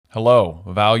Hello,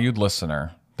 valued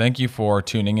listener. Thank you for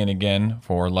tuning in again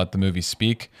for Let the Movie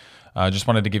Speak. Just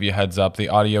wanted to give you a heads up. The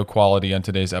audio quality on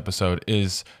today's episode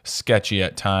is sketchy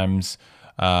at times,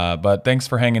 but thanks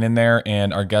for hanging in there,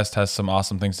 and our guest has some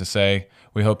awesome things to say.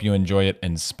 We hope you enjoy it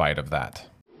in spite of that.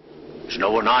 There's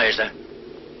no one I, is there?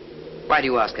 Why do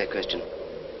you ask that question?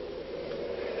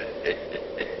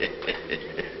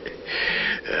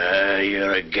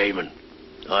 You're a gayman.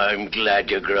 I'm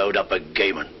glad you growed up a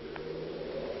gayman.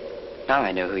 Now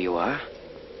I know who you are.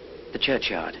 The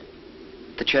churchyard.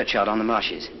 The churchyard on the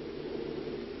marshes.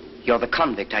 You're the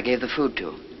convict I gave the food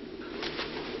to.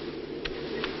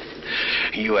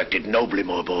 You acted nobly,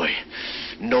 my boy.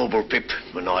 Noble, Pip,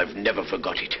 and I've never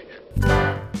forgot it.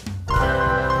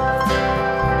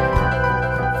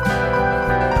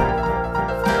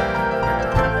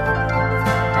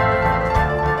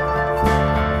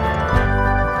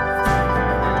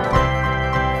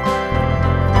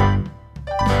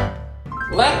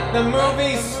 Let the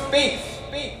movie speak.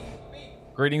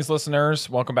 Greetings, listeners.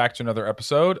 Welcome back to another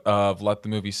episode of Let the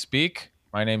Movie Speak.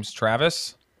 My name's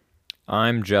Travis,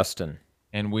 I'm Justin.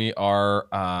 and we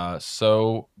are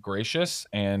so gracious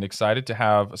and excited to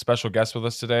have a special guest with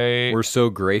us today. We're so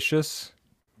gracious.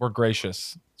 We're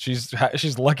gracious. She's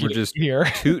lucky We're to just be here.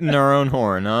 tooting our own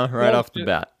horn, huh? Right No, off the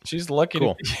bat. She's lucky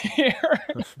Cool. to be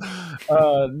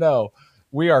here. No,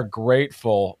 we are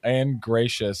grateful and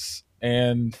gracious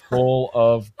and full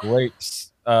of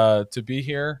grace to be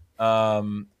here.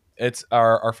 It's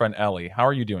our friend Ellie. How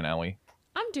are you doing, Ellie?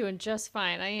 I'm doing just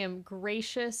fine. I am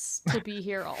gracious to be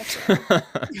here also.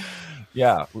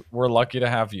 Yeah, we're lucky to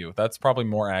have you. That's probably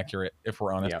more accurate if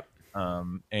we're honest.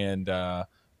 Yep.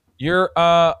 You're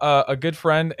a good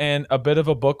friend and a bit of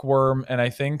a bookworm. And I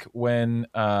think when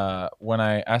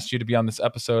I asked you to be on this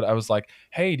episode, I was like,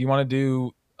 "Hey, do you want to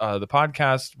do the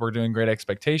podcast? We're doing Great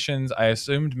Expectations." I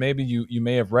assumed maybe you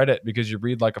may have read it because you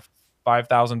read like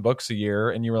 5,000 books a year,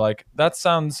 and you were like, "That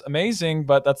sounds amazing,"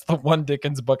 but that's the one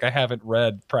Dickens book I haven't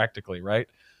read practically, right?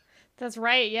 That's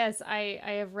right. Yes, I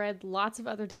have read lots of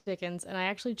other Dickens, and I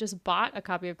actually just bought a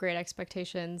copy of Great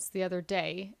Expectations the other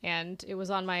day, and it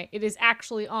is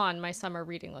actually on my summer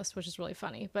reading list, which is really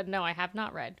funny. But no, I have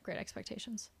not read Great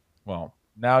Expectations. Well,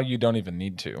 now you don't even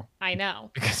need to I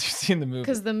know, because you've seen the movie.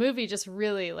 because the movie just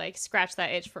really scratched that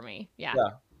itch for me. Yeah.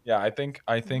 Yeah, I think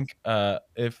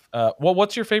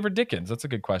what's your favorite Dickens? That's a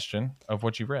good question of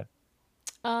what you've read.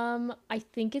 I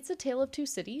think it's A Tale of Two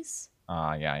Cities.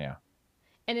 Yeah.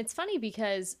 And it's funny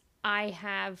because I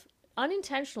have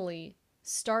unintentionally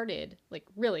started,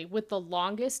 really, with the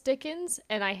longest Dickens,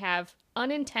 and I have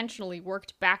unintentionally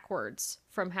worked backwards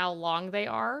from how long they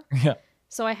are. Yeah.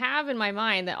 So I have in my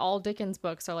mind that all Dickens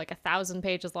books are 1,000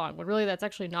 pages long, when really that's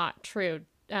actually not true.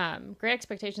 Great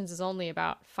Expectations is only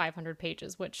about 500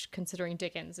 pages, which, considering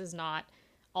Dickens, is not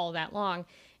all that long.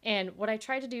 And what I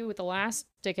tried to do with the last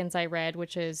Dickens I read,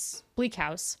 which is Bleak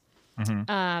House,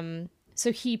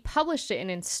 so he published it in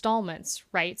installments,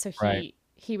 right? So Right.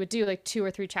 he would do 2 or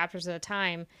 3 chapters at a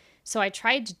time. So I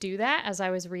tried to do that as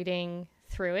I was reading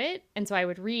through it. And so I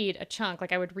would read a chunk,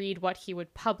 I would read what he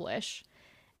would publish,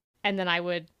 and then I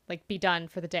would be done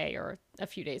for the day or a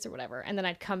few days or whatever. And then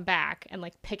I'd come back and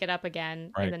pick it up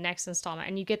again Right. in the next installment.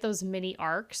 And you get those mini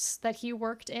arcs that he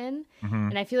worked in. Mm-hmm.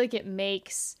 And I feel like it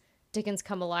makes Dickens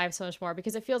come alive so much more,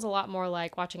 because it feels a lot more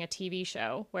like watching a TV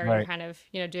show where Right. you're kind of,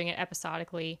 doing it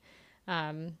episodically.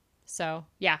 So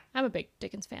yeah, I'm a big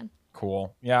Dickens fan.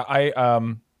 Cool. Yeah, I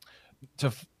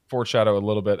to foreshadow a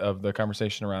little bit of the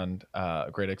conversation around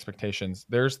Great Expectations.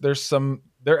 There's some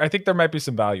there. I think there might be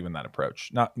some value in that approach.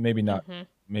 Maybe not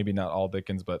all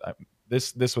Dickens, but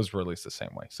this was released the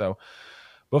same way. So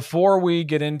before we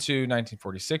get into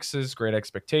 1946's Great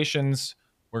Expectations,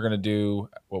 we're gonna do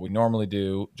what we normally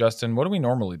do. Justin, what do we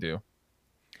normally do?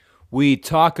 We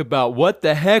talk about what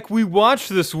the heck we watched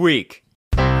this week.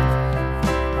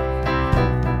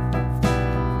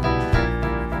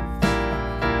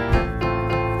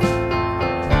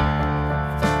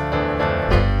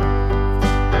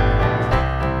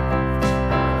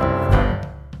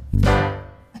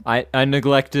 I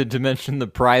neglected to mention the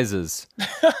prizes.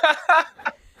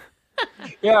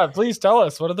 Yeah, please tell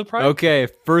us. What are the prizes? Okay,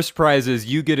 first prize is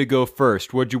you get to go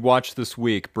first. What'd you watch this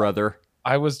week, brother?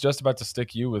 I was just about to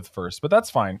stick you with first, but that's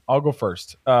fine. I'll go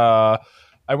first. I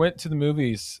went to the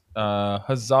movies,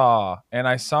 huzzah, and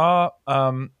I saw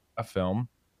a film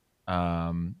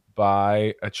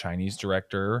by a Chinese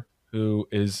director who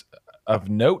is of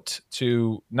note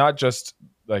to not just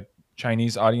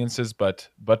Chinese audiences, but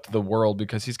to the world,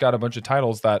 because he's got a bunch of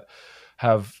titles that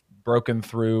have broken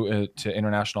through to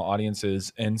international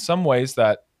audiences in some ways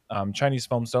that Chinese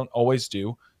films don't always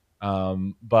do.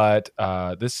 But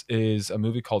this is a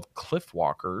movie called Cliff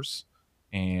Walkers,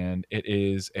 and it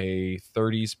is a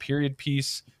 30s period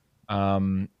piece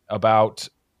about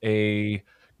a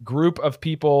group of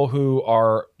people who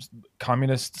are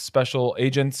communist special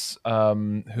agents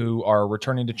who are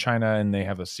returning to China, and they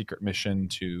have a secret mission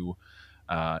to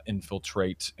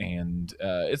infiltrate. And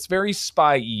it's very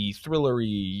spy-y,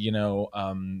 thrillery,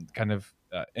 kind of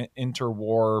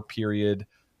interwar period.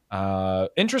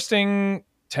 Interesting,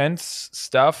 tense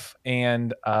stuff.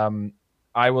 And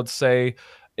I would say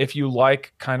if you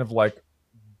like kind of like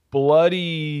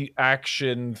bloody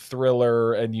action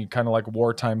thriller and you kind of like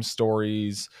wartime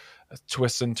stories,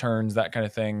 twists and turns, that kind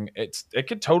of thing, it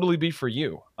could totally be for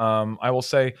you. I will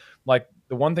say, like,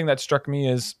 the one thing that struck me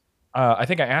is I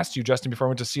think I asked you, Justin, before I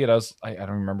went to see it. I don't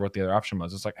remember what the other option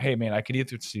was. It's like, hey man, I could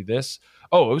either see this.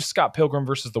 Oh, it was Scott Pilgrim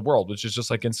versus the World, which is just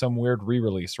like in some weird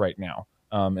re-release right now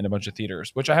in a bunch of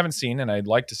theaters, which I haven't seen and I'd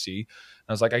like to see. And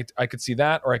I was like, I could see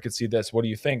that, or I could see this. What do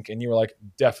you think? And you were like,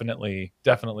 definitely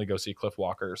go see Cliff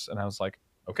Walkers. And I was like,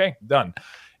 okay, done.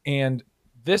 And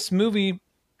this movie,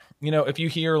 if you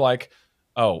hear like,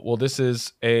 oh, well, this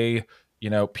is a,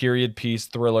 period piece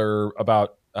thriller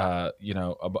about, a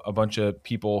bunch of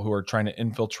people who are trying to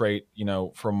infiltrate,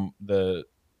 from the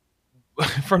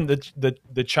from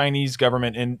the Chinese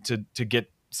government in to get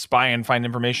spy and find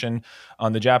information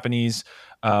on the Japanese.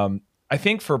 I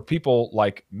think for people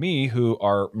like me who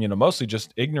are, mostly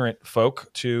just ignorant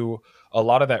folk to a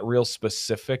lot of that real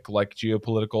specific like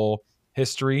geopolitical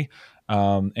history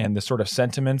and the sort of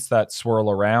sentiments that swirl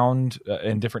around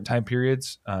in different time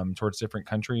periods towards different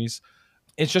countries,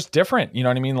 it's just different. You know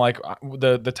what I mean? Like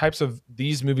the types of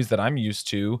these movies that I'm used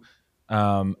to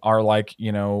are like,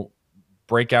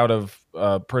 break out of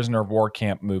prisoner of war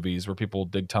camp movies where people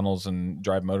dig tunnels and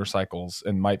drive motorcycles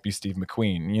and might be Steve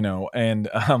McQueen, and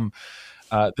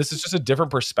this is just a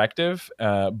different perspective,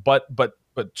 but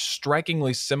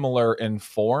strikingly similar in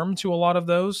form to a lot of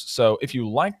those. So if you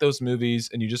like those movies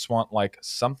and you just want like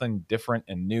something different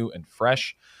and new and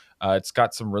fresh, it's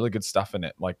got some really good stuff in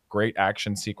it, like great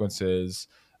action sequences,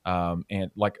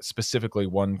 and like specifically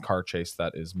one car chase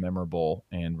that is memorable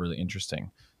and really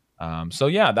interesting. So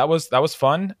yeah, that was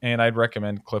fun, and I'd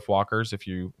recommend Cliff Walkers if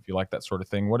you like that sort of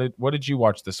thing. What did you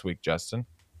watch this week, Justin?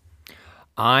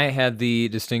 I had the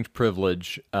distinct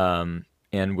privilege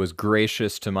and was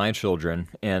gracious to my children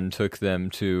and took them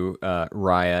to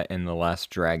Raya and the Last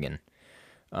Dragon.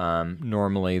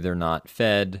 Normally, they're not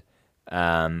fed.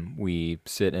 We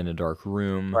sit in a dark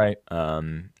room, right?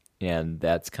 And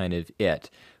that's kind of it.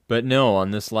 But no,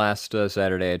 on this last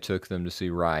Saturday, I took them to see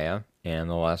Raya and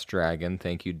the Last Dragon.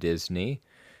 Thank you, Disney,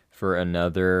 for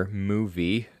another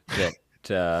movie that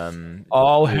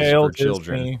all is hail for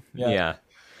children. Disney. Yeah.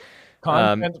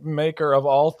 Content maker of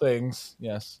all things.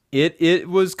 Yes. It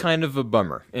was kind of a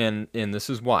bummer, and this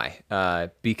is why.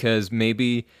 Because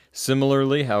maybe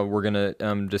similarly how we're going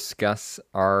to discuss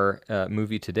our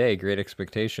movie today, Great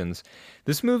Expectations,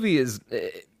 this movie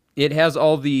it has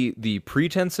all the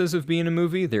pretenses of being a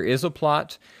movie. There is a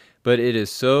plot, but it is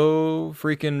so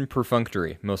freaking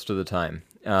perfunctory most of the time,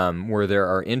 where there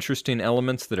are interesting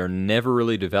elements that are never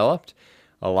really developed.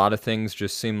 A lot of things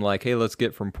just seem like, hey, let's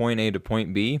get from point A to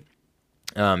point B.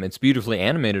 It's beautifully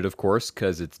animated, of course,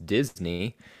 because it's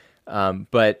Disney,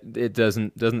 but it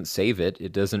doesn't save it.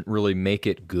 It doesn't really make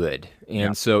it good.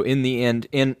 And so in the end,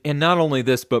 and not only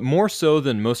this, but more so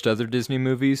than most other Disney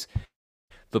movies,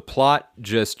 the plot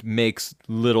just makes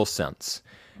little sense.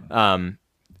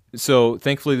 So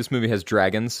thankfully this movie has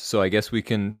dragons, so I guess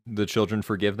the children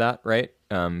forgive that, right?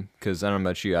 Because I don't know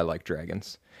about you, I like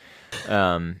dragons.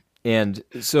 And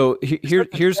so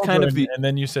here's kind of the... And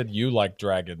then you said you like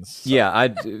dragons. So. Yeah,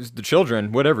 the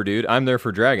children, whatever, dude. I'm there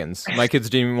for dragons. My kids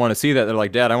didn't even want to see that. They're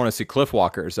like, Dad, I want to see Cliff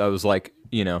Walkers. I was like,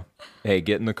 hey,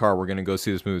 get in the car. We're going to go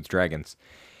see this movie with dragons.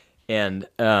 And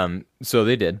so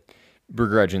they did,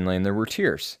 begrudgingly, and there were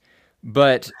tears.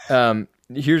 But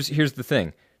here's the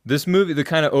thing. This movie, the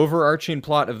kind of overarching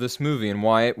plot of this movie and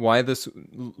why this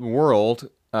world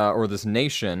or this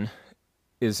nation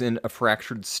is in a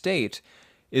fractured state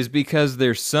is because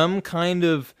there's some kind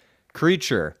of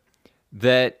creature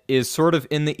that is sort of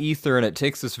in the ether, and it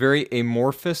takes this very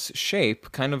amorphous shape,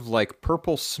 kind of like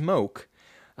purple smoke,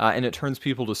 and it turns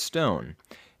people to stone.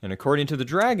 And according to the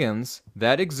dragons,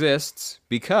 that exists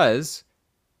because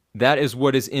that is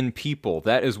what is in people.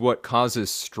 That is what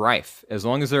causes strife. As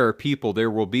long as there are people,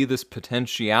 there will be this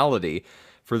potentiality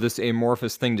for this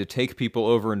amorphous thing to take people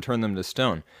over and turn them to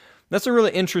stone. That's a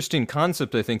really interesting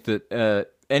concept, I think, that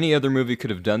any other movie could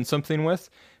have done something with.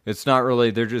 It's not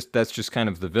really, that's just kind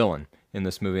of the villain in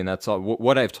this movie, and that's all.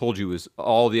 What I've told you is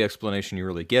all the explanation you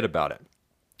really get about it.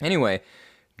 Anyway,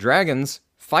 dragons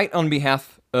fight on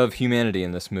behalf of humanity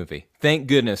in this movie. Thank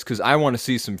goodness, because I want to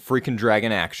see some freaking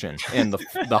dragon action. And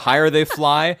the higher they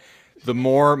fly, the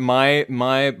more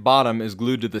my bottom is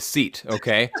glued to the seat,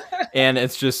 okay? And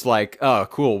it's just like, oh,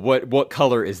 cool. What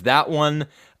color is that one?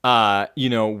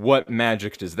 What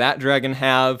magic does that dragon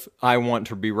have? I want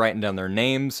to be writing down their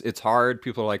names. It's hard.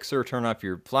 People are like, sir, turn off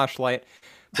your flashlight.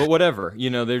 But whatever,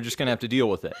 they're just going to have to deal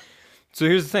with it. So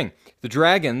here's the thing. The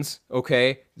dragons,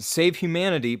 okay, save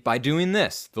humanity by doing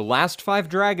this. The last 5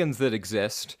 dragons that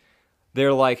exist,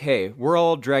 they're like, hey, we're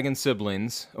all dragon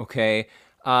siblings, okay?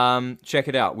 Check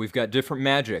it out. We've got different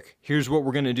magic. Here's what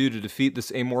we're going to do to defeat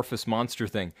this amorphous monster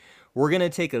thing. We're going to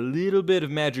take a little bit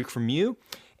of magic from you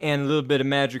and a little bit of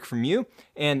magic from you.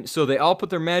 And so they all put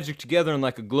their magic together in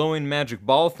like a glowing magic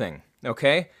ball thing,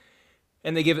 okay?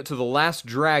 And they give it to the last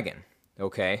dragon,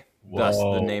 okay? Thus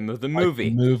the name of the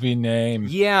movie. Like the movie name.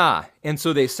 Yeah. And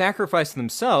so they sacrifice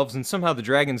themselves, and somehow the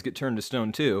dragons get turned to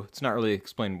stone too. It's not really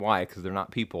explained why, because they're not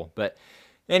people. But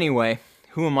anyway,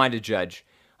 who am I to judge?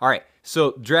 All right,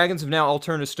 so dragons have now all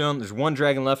turned to stone. There's one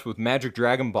dragon left with magic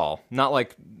Dragon Ball. Not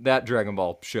like that Dragon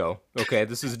Ball show. Okay,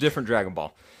 this is a different Dragon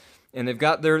Ball. And they've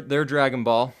got their Dragon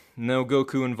Ball. No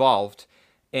Goku involved.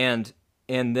 And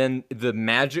then the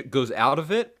magic goes out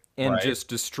of it and just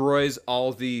destroys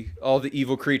all the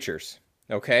evil creatures,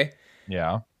 okay?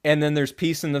 Yeah. And then there's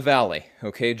peace in the valley,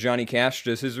 okay? Johnny Cash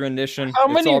does his rendition. How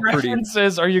many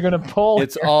references are you going to pull?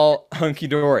 It's all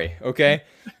hunky-dory, okay?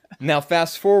 Now,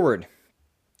 fast forward.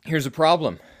 Here's a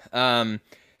problem. The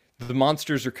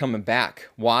monsters are coming back.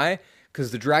 Why?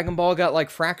 Because the Dragon Ball got, like,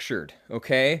 fractured,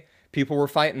 okay? People were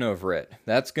fighting over it.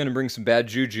 That's going to bring some bad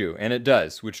juju, and it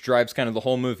does, which drives kind of the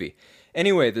whole movie.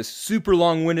 Anyway, this super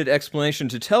long-winded explanation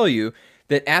to tell you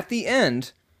that at the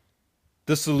end,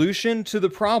 the solution to the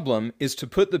problem is to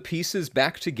put the pieces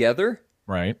back together.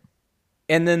 Right.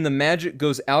 And then the magic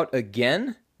goes out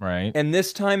again. Right. And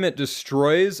this time it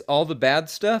destroys all the bad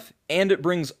stuff, and it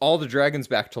brings all the dragons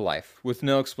back to life with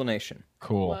no explanation.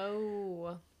 Cool.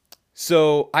 Whoa.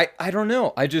 So, I don't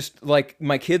know. I just, like,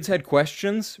 my kids had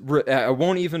questions. I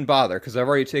won't even bother, because I've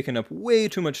already taken up way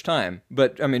too much time.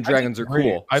 But, I mean, dragons are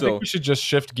cool. I think we should just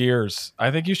shift gears.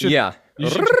 I think you should. Yeah. You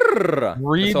should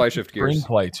read That's how I shift gears.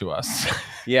 screenplay to us.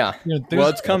 Yeah. Well,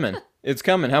 it's coming. It's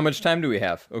coming. How much time do we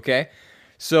have? Okay.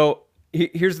 So,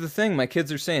 here's the thing. My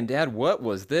kids are saying, Dad, what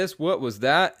was this? What was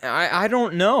that? I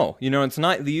don't know. It's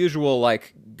not the usual,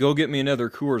 like, go get me another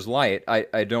Coors Light.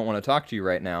 I don't want to talk to you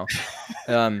right now.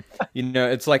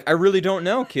 It's like, I really don't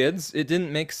know, kids. It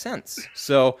didn't make sense.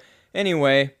 So,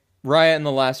 anyway, Raya and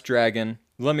the Last Dragon.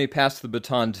 Let me pass the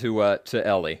baton to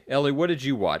Ellie. Ellie, what did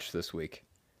you watch this week?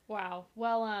 Wow.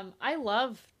 Well, I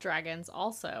love dragons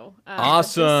also.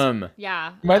 Awesome.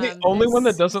 Yeah. Am I the only one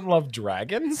that doesn't love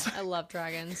dragons? I love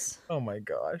dragons. Oh my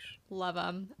gosh. Love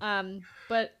them.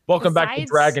 But welcome back to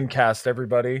Dragon Cast,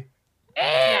 everybody.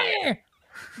 Yeah.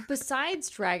 Besides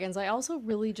dragons, I also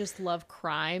really just love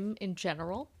crime in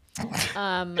general.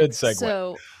 Good segue.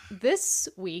 So this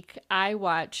week I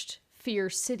watched Fear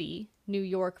City, New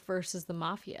York versus the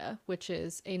Mafia, which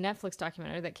is a Netflix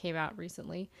documentary that came out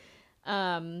recently.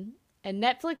 And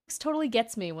Netflix totally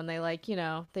gets me when they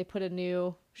they put a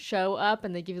new show up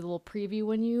and they give you a little preview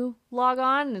when you log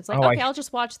on, and it's like, okay, I'll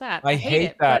just watch that. I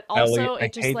hate it, that, but also Ellie.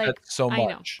 it just hate that so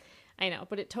much. I know,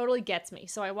 but it totally gets me.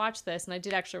 So I watched this and I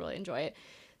did actually really enjoy it.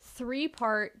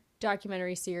 3-part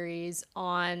documentary series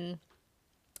on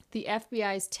the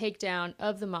FBI's takedown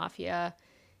of the mafia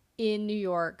in New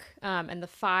York, and the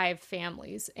 5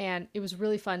 families. And it was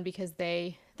really fun because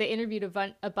they interviewed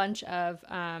a bunch of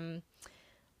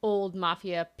old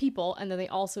mafia people, and then they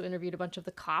also interviewed a bunch of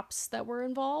the cops that were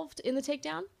involved in the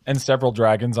takedown. And several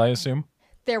dragons, I assume.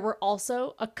 There were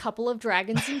also a couple of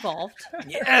dragons involved.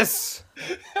 Yes!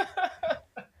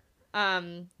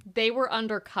 They were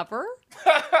undercover.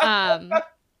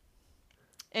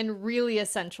 And really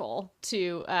essential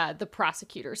to the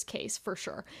prosecutor's case, for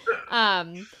sure.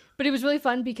 But it was really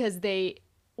fun because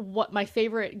my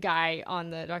favorite guy on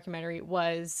the documentary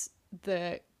was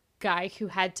the guy who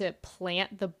had to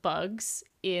plant the bugs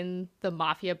in the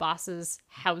mafia bosses'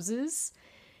 houses.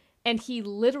 And he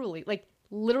literally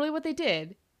what they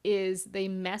did is they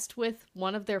messed with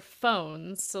one of their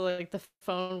phones so the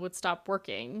phone would stop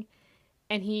working.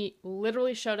 And he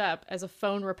literally showed up as a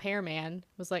phone repairman,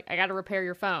 was like, I got to repair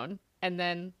your phone. And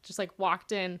then just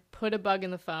walked in, put a bug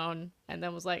in the phone, and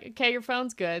then was like, okay, your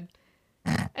phone's good.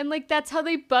 And And like that's how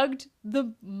they bugged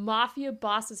the mafia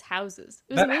bosses' houses.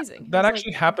 It was amazing. That was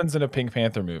actually happens in a Pink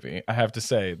Panther movie, I have to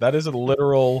say. That is a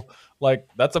literal, like,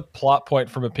 that's a plot point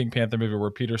from a Pink Panther movie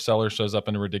where Peter Sellers shows up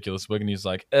in a ridiculous wig and he's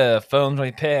like, phone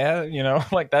right there, you know,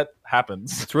 like that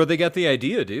happens. That's where they got the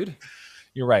idea, dude.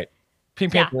 You're right.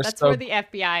 Pink Panther. That's where the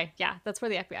FBI. Yeah, that's where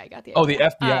the FBI got the idea. Oh, the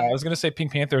FBI. I was going to say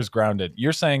Pink Panther is grounded.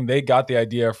 You're saying they got the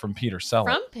idea from Peter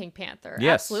Sellers. From Pink Panther.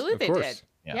 Yes, absolutely, they course. did.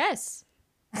 Yeah. Yes.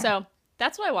 So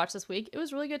that's what I watched this week. It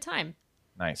was a really good time.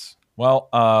 Nice. Well,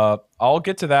 I'll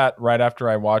get to that right after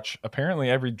I watch apparently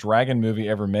every dragon movie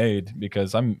ever made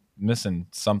because I'm missing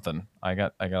something. I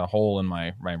got a hole in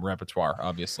my repertoire,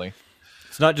 obviously.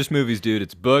 It's not just movies, dude.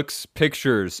 It's books,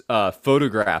 pictures,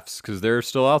 photographs, because they're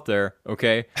still out there.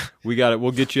 Okay, we got it.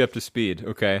 We'll get you up to speed.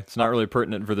 Okay, it's not really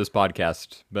pertinent for this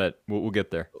podcast, but we'll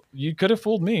get there. You could have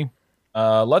fooled me.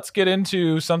 Let's get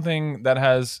into something that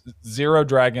has 0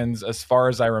 dragons as far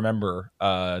as I remember.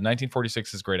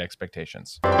 1946's Great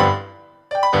Expectations.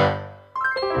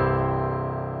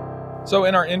 So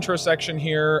in our intro section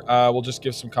here, we'll just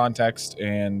give some context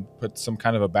and put some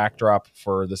kind of a backdrop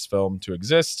for this film to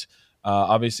exist.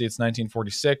 Obviously, it's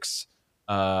 1946.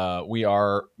 We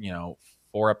are,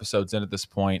 4 episodes in at this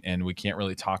point, and we can't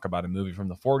really talk about a movie from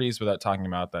the 40s without talking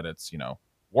about that it's,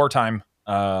 wartime.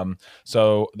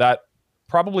 So that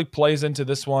probably plays into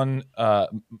this one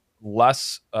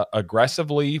less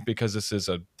aggressively because this is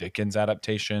a Dickens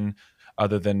adaptation,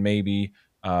 other than maybe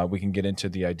we can get into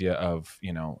the idea of,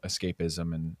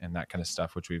 escapism and that kind of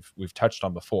stuff, which we've touched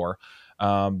on before.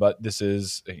 But this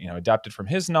is, adapted from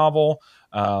his novel,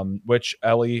 which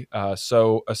Ellie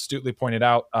so astutely pointed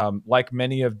out, like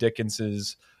many of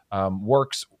Dickens's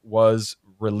works, was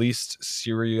released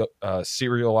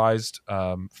serialized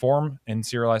form,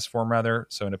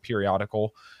 so in a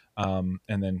periodical, and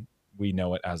then we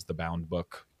know it as the bound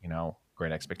book,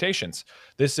 Great Expectations.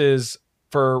 This is,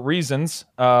 for reasons,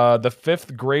 the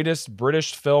 5th greatest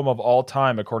British film of all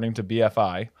time, according to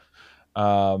BFI.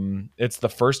 It's the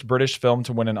first British film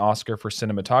to win an Oscar for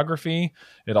cinematography.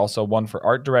 It also won for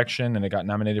art direction, and it got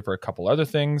nominated for a couple other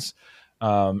things.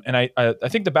 And I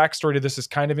think the backstory to this is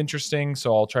kind of interesting,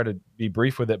 so I'll try to be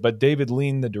brief with it. But David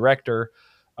Lean, the director,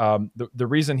 the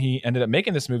reason he ended up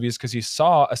making this movie is because he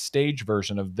saw a stage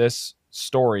version of this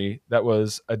story that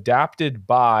was adapted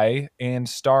by and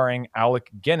starring Alec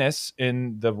Guinness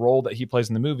in the role that he plays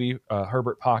in the movie,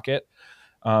 Herbert Pocket.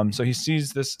 So he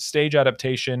sees this stage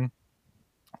adaptation,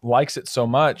 likes it so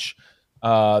much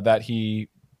that he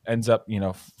ends up,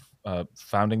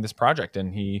 founding this project,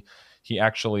 and he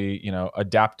actually,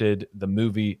 adapted the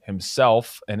movie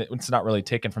himself, and it's not really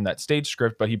taken from that stage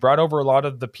script, but he brought over a lot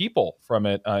of the people from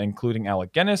it, including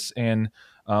Alec Guinness and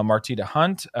Martina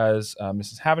Hunt as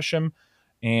Mrs. Havisham.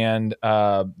 And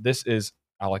this is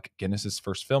Alec Guinness's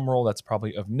first film role. That's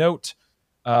probably of note.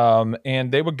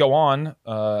 And they would go on,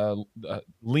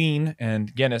 Lean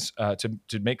and Guinness,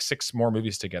 to make 6 more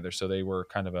movies together. So they were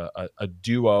kind of a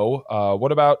duo.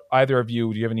 What about either of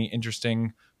you? Do you have any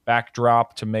interesting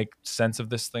backdrop to make sense of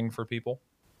this thing for people?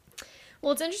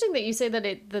 Well, it's interesting that you say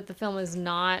that the film is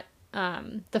not,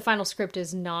 the final script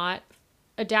is not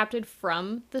adapted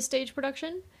from the stage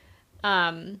production,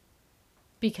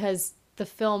 because the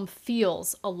film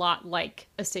feels a lot like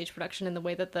a stage production in the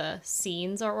way that the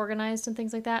scenes are organized and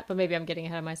things like that. But maybe I'm getting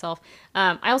ahead of myself.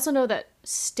 I also know that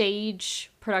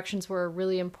stage productions were a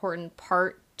really important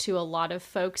part to a lot of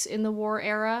folks in the war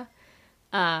era.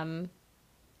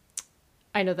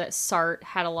 I know that Sartre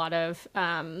had a lot of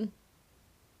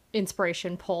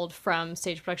inspiration pulled from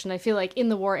stage production. I feel like in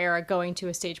the war era, going to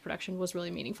a stage production was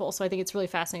really meaningful. So I think it's really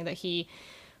fascinating that he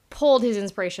pulled his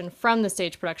inspiration from the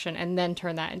stage production and then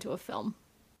turned that into a film.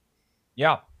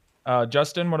 Yeah.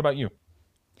 Justin, what about you?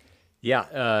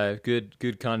 Yeah,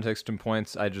 good context and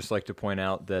points. I'd just like to point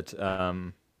out that,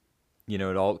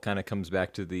 it all kind of comes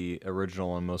back to the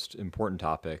original and most important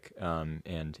topic.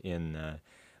 And in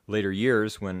later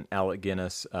years, when Alec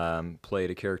Guinness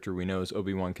played a character we know as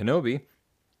Obi-Wan Kenobi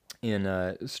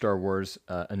in Star Wars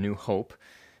A New Hope,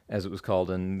 as it was called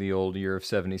in the old year of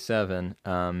 77,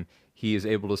 he is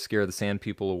able to scare the sand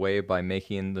people away by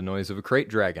making the noise of a crate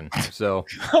dragon. So,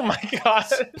 oh my god.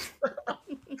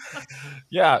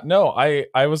 Yeah, no,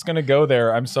 I was going to go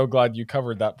there. I'm so glad you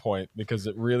covered that point because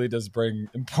it really does bring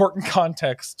important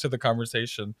context to the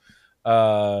conversation.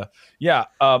 Overall,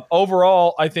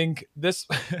 I think this,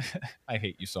 I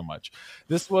hate you so much.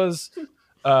 This was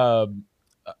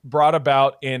brought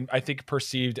about and I think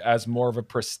perceived as more of a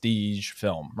prestige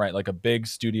film, right? Like a big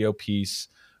studio piece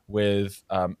with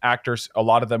actors, a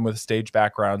lot of them with stage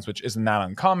backgrounds, which isn't that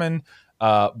uncommon.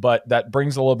 but that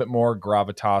brings a little bit more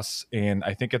gravitas, and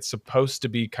I think it's supposed to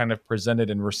be kind of presented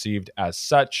and received as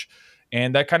such,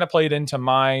 and that kind of played into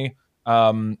my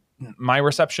my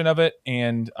reception of it.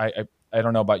 And I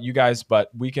don't know about you guys, but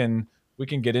we can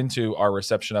get into our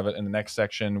reception of it in the next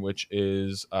section, which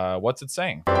is what's it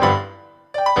saying.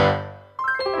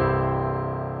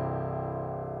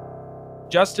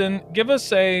 Justin, give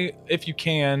us if you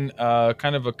can,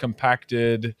 kind of a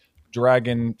compacted,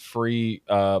 dragon-free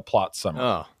plot summary.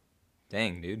 Oh,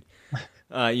 dang, dude.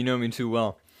 You know me too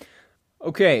well.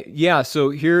 Okay, yeah, so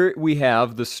here we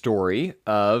have the story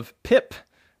of Pip,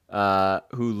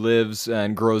 who lives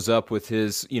and grows up with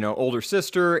his, older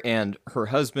sister and her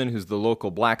husband, who's the local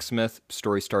blacksmith.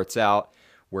 Story starts out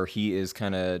where he is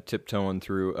kind of tiptoeing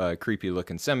through a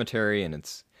creepy-looking cemetery, and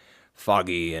it's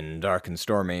foggy and dark and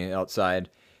stormy outside,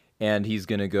 and he's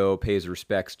going to go pay his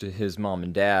respects to his mom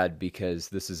and dad because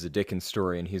this is a Dickens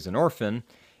story and he's an orphan.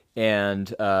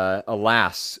 And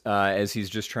alas, as he's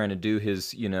just trying to do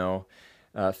his,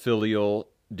 filial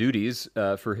duties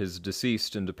for his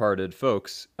deceased and departed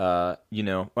folks, I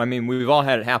mean, we've all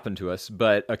had it happen to us,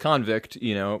 but a convict,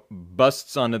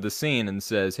 busts onto the scene and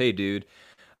says, "Hey, dude,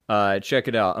 check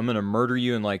it out. I'm going to murder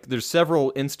you." And there's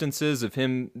several instances of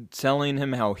him telling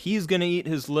him how he's going to eat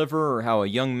his liver, or how a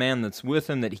young man that's with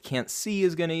him that he can't see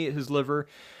is going to eat his liver.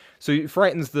 So he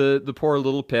frightens the poor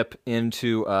little Pip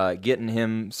into getting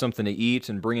him something to eat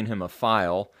and bringing him a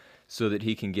file so that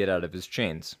he can get out of his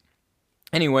chains.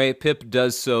 Anyway, Pip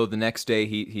does so the next day.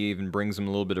 He even brings him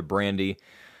a little bit of brandy.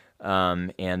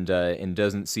 And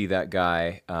doesn't see that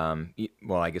guy.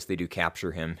 Well, I guess they do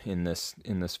capture him in this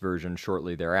version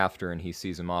shortly thereafter, and he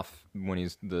sees him off when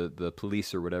he's the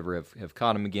police or whatever have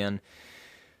caught him again.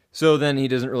 So then he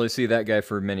doesn't really see that guy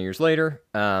for many years later.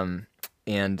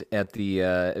 And at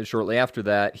the shortly after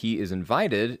that, he is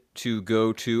invited to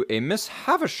go to a Miss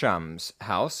Havisham's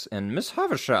house, and Miss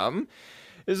Havisham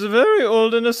is a very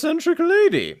old and eccentric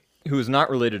lady who is not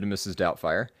related to Mrs.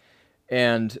 Doubtfire,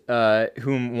 and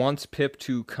whom wants Pip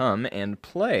to come and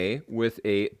play with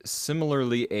a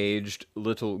similarly aged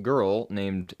little girl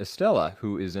named Estella,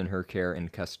 who is in her care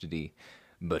and custody,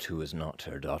 but who is not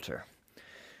her daughter.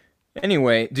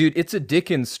 Anyway, dude, it's a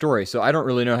Dickens story, so I don't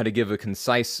really know how to give a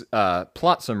concise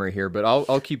plot summary here, but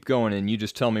I'll keep going, and you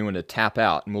just tell me when to tap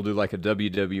out, and we'll do like a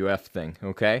WWF thing,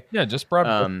 okay? Yeah, just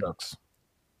broad strokes.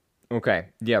 Okay,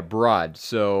 yeah, broad.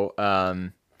 So,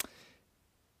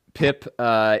 Pip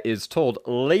is told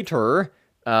later,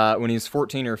 when he's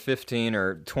 14 or 15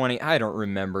 or 20, I don't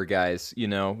remember, guys,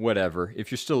 whatever. If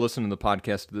you're still listening to the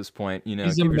podcast at this point,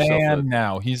 he's a man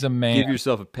now. He's a man. Give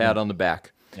yourself a pat on the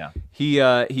back. Yeah.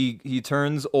 He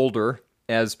turns older,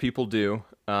 as people do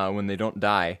when they don't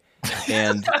die,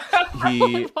 and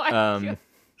he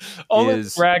all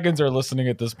the dragons are listening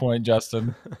at this point,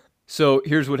 Justin. So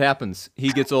here's what happens.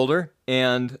 He gets older,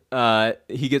 and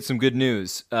he gets some good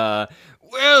news.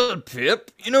 Well,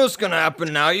 Pip, you know what's gonna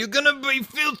happen now. You're gonna be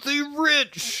filthy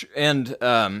rich. And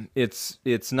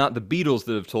it's not the Beatles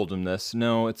that have told him this.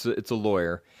 No, it's a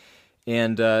lawyer.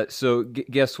 And so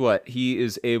guess what? He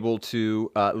is able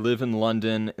to live in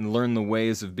London and learn the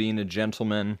ways of being a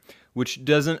gentleman, which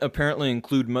doesn't apparently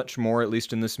include much more, at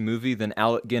least in this movie, than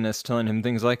Alec Guinness telling him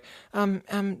things like,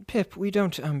 Pip, we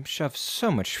don't shove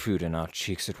so much food in our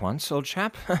cheeks at once, old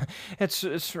chap.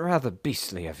 It's rather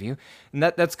beastly of you. And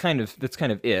that's kind of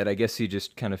it. I guess he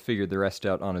just kind of figured the rest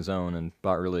out on his own and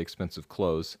bought really expensive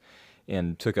clothes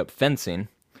and took up fencing.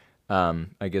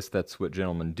 I guess that's what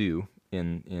gentlemen do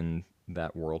in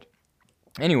that world.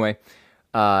 Anyway,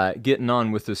 getting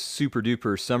on with this super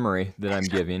duper summary that I'm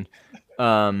giving.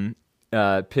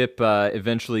 Pip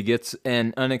eventually gets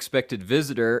an unexpected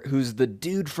visitor who's the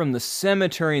dude from the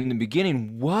cemetery in the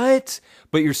beginning. What?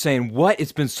 But you're saying, what?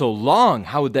 It's been so long.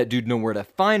 How would that dude know where to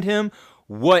find him?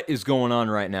 What is going on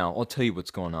right now? I'll tell you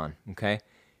what's going on, okay?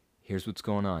 Here's what's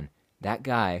going on. That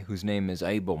guy, whose name is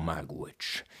Abel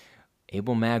Magwitch.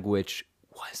 Abel Magwitch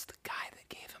was the guy that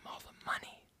gave him all the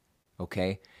money,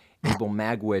 okay? Abel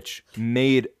Magwitch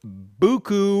made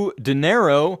buku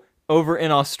dinero over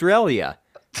in Australia.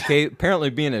 Okay, apparently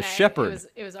being a shepherd.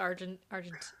 It was Argentina. I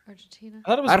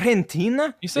thought it was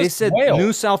Argentina? They said Wales.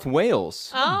 New South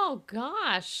Wales. Oh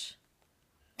gosh.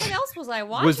 What else was I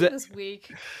watching this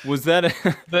week? Was that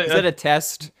a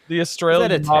test? The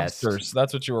Australian mobsters.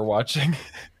 That's what you were watching.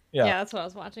 Yeah, that's what I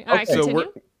was watching. All right,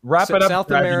 continue. Wrap it up,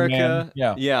 South America.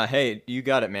 Man. Yeah. Hey, you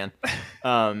got it, man.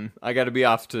 I got to be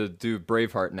off to do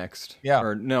Braveheart next. Yeah.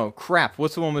 Or no, crap.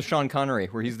 What's the one with Sean Connery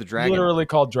where he's the dragon? Literally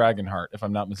called Dragonheart, if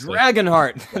I'm not mistaken.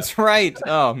 Dragonheart. That's right.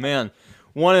 Oh man,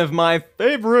 one of my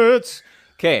favorites.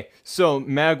 Okay, so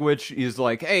Magwitch is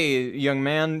like, hey, young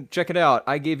man, check it out.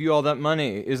 I gave you all that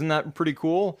money. Isn't that pretty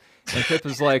cool? And Pip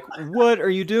is like, what are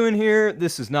you doing here?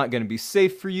 This is not going to be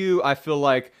safe for you. I feel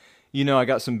like, I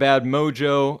got some bad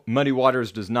mojo. Muddy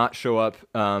Waters does not show up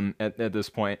at this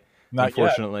point. Not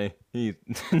Unfortunately,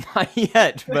 not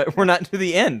yet, but we're not to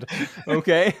the end.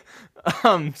 Okay,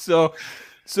 so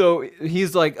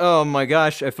he's like, oh my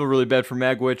gosh, I feel really bad for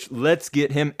Magwitch. Let's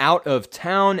get him out of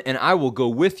town, and I will go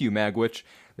with you, Magwitch.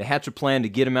 They hatch a plan to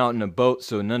get him out in a boat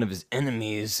so none of his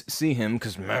enemies see him,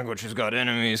 because Magwitch has got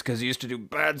enemies because he used to do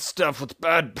bad stuff with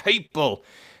bad people.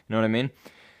 You know what I mean?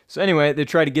 So anyway, they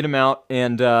try to get him out,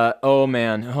 and oh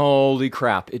man, holy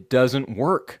crap, it doesn't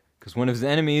work. Because one of his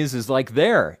enemies is like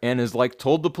there and is like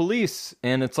told the police,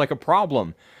 and it's like a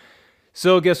problem.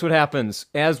 So guess what happens?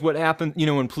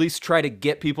 When police try to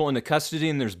get people into custody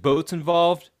and there's boats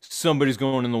involved, somebody's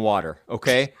going in the water,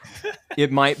 okay?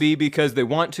 It might be because they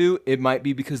want to. It might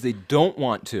be because they don't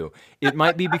want to. It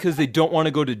might be because they don't want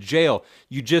to go to jail.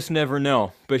 You just never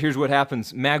know. But here's what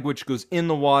happens. Magwitch goes in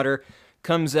the water,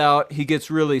 comes out, he gets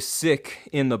really sick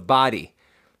in the body.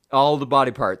 All the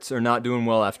body parts are not doing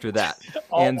well after that.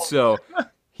 And so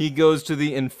he goes to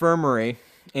the infirmary,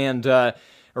 and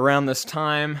around this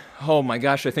time, oh my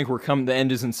gosh, I think the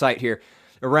end is in sight here.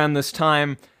 Around this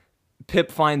time, Pip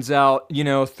finds out,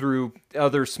 through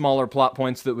other smaller plot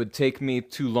points that would take me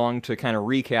too long to kind of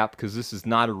recap, because this is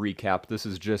not a recap. This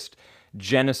is just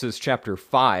Genesis chapter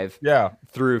 5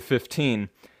 through 15.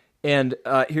 And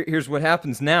here's what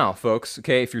happens now, folks,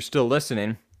 okay, if you're still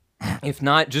listening. If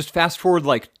not, just fast forward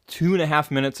like 2.5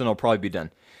 minutes and I'll probably be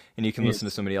done. And you can listen to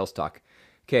somebody else talk.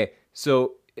 Okay,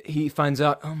 so he finds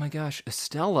out, oh my gosh,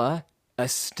 Estella,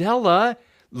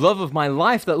 love of my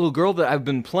life, that little girl that I've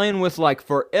been playing with like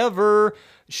forever,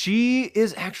 she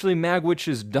is actually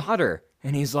Magwitch's daughter.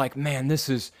 And he's like, man, this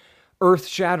is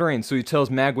earth-shattering. So he tells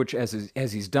Magwitch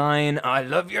as he's dying, I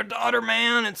love your daughter,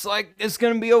 man. It's like, it's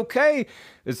going to be okay.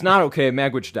 It's not okay.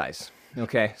 Magwitch dies.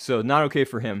 Okay, so not okay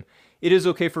for him. It is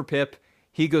okay for Pip.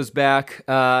 He goes back,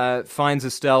 finds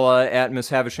Estella at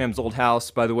Miss Havisham's old house.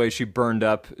 By the way, she burned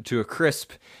up to a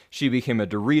crisp. She became a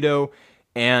Dorito.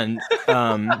 And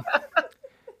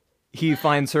he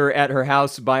finds her at her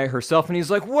house by herself. And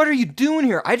he's like, what are you doing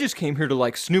here? I just came here to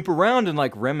like snoop around and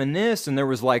like reminisce. And there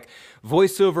was like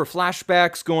voiceover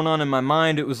flashbacks going on in my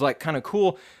mind. It was like kind of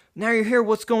cool. Now you're here.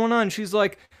 What's going on? She's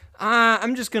like,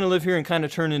 I'm just going to live here and kind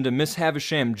of turn into Miss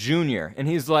Havisham Jr. And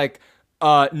he's like,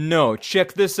 no,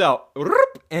 check this out.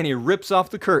 And he rips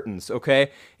off the curtains, okay?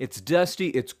 It's dusty,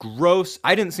 it's gross.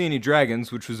 I didn't see any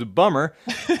dragons, which was a bummer.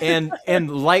 And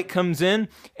Light comes in,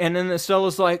 and then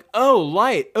Estella's like, oh,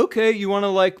 Light, okay, you want to,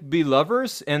 like, be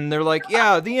lovers? And they're like,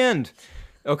 yeah, the end.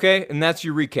 Okay, and that's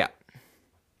your recap.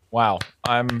 Wow.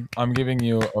 I'm giving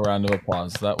you a round of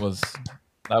applause. That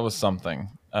was something.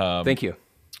 Thank you.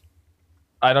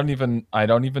 I don't even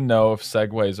know if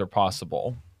segues are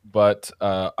possible. But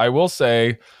I will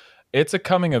say it's a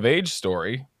coming of age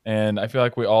story, and I feel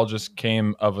like we all just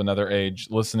came of another age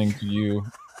listening to you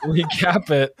recap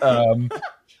it.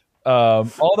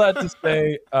 All that to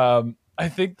say, I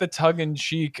think the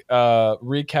tongue-in-cheek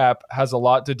recap has a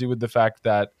lot to do with the fact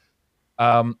that,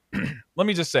 let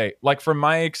me just say, like from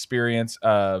my experience,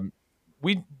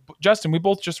 Justin, we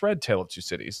both just read Tale of Two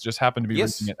Cities, just happened to be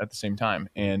reading it at the same time,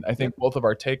 and I think both of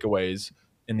our takeaways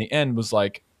in the end was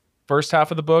like, first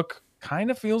half of the book kind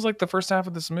of feels like the first half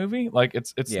of this movie. Like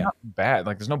it's not bad.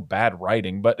 Like there's no bad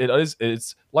writing, but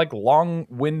it's like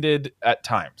long-winded at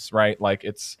times, right? Like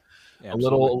it's a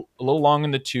little long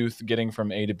in the tooth getting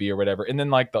from A to B or whatever. And then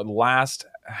like the last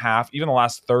half, even the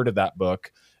last third of that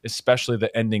book, especially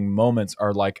the ending moments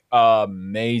are like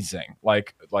amazing.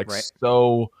 Like right.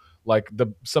 So like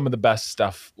some of the best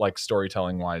stuff like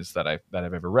storytelling wise that I've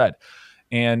ever read.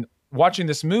 And watching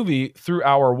this movie through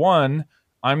hour one,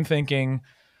 I'm thinking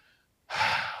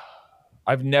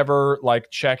I've never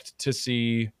like checked to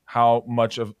see how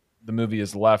much of the movie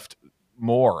is left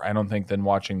more, I don't think, than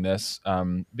watching this,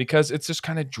 because it's just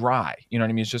kind of dry. You know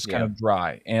what I mean? It's just kind of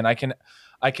dry. And I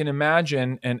can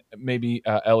imagine, and maybe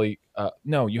Ellie,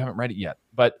 no, you haven't read it yet,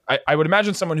 but I would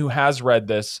imagine someone who has read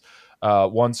this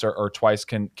once or twice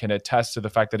can attest to the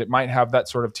fact that it might have that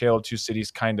sort of Tale of Two Cities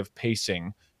kind of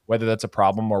pacing, whether that's a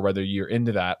problem or whether you're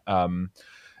into that.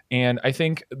 And I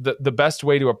think the best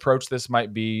way to approach this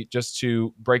might be just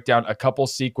to break down a couple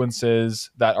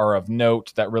sequences that are of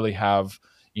note that really have,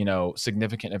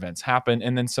 significant events happen,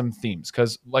 and then some themes.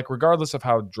 Because like regardless of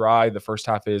how dry the first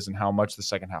half is and how much the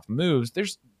second half moves,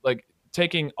 there's like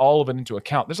taking all of it into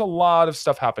account, there's a lot of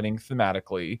stuff happening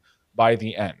thematically by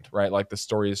the end, right? Like the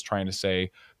story is trying to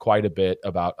say quite a bit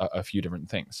about a few different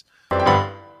things.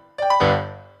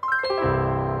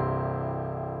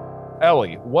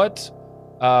 Ellie, what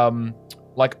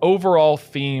like overall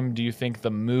theme do you think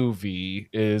the movie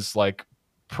is like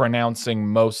pronouncing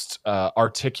most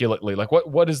articulately? Like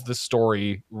what is the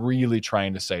story really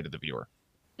trying to say to the viewer?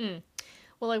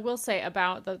 Well, I will say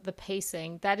about the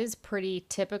pacing, that is pretty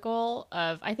typical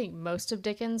of, I think, most of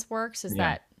Dickens' works, is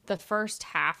that the first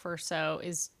half or so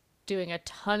is doing a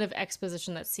ton of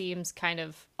exposition that seems kind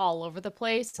of all over the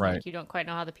place. Right. Like you don't quite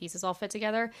know how the pieces all fit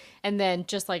together. And then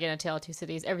just like in A Tale of Two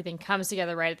Cities, everything comes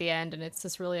together right at the end and it's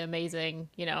this really amazing,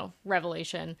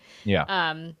 revelation.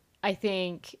 Yeah. I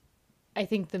think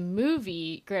the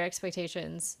movie Great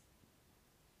Expectations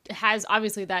has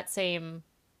obviously that same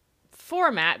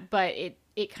format, but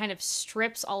it kind of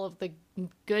strips all of the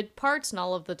good parts and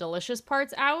all of the delicious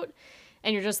parts out,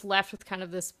 and you're just left with kind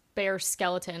of this bare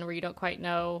skeleton where you don't quite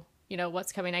know,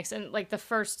 what's coming next. And like the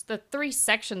 3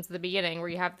 sections at the beginning where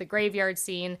you have the graveyard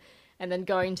scene and then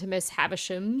going to Miss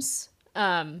Havisham's, is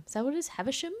that what it is?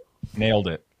 Havisham? Nailed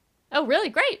it. Oh, really?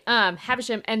 Great.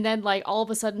 Havisham. And then like all of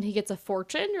a sudden he gets a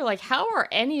fortune. You're like, how are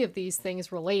any of these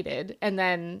things related?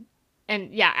 And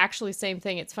yeah, actually same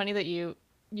thing. It's funny that you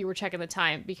were checking the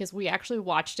time because we actually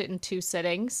watched it in 2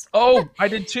 sittings. Oh, I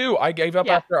did too. I gave up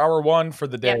Yeah. after hour 1 for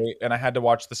the day, Yep. and I had to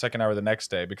watch the second hour the next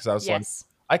day because I was like, Yes.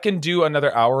 I can do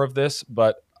another hour of this,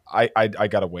 but I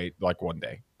gotta wait like 1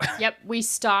 day. Yep. We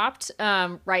stopped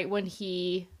right when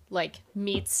he like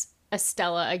meets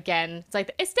Estella again. It's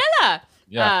like, Estella!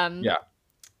 Yeah.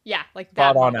 Yeah, like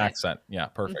that Spot on moment. accent. Yeah,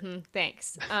 perfect.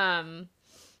 Thanks.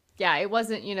 Yeah, it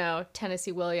wasn't,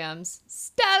 Tennessee Williams,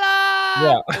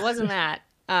 Stella! Yeah. It wasn't that.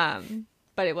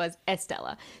 But it was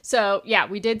Estella. So yeah,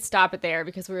 we did stop it there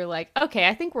because we were like, okay,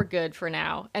 I think we're good for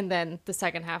now. And then the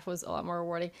second half was a lot more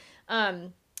rewarding.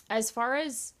 As far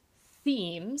as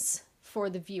themes for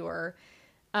the viewer,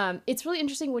 it's really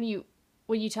interesting when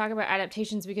you talk about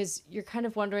adaptations because you're kind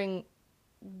of wondering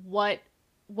what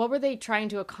were they trying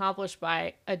to accomplish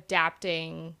by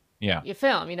adapting a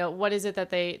film? What is it that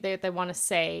they want to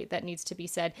say that needs to be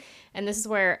said? And this is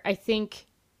where I think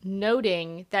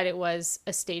noting that it was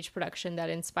a stage production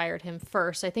that inspired him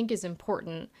first, I think is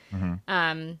important.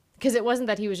 Because it wasn't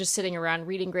that he was just sitting around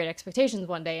reading Great Expectations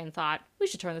one day and thought, we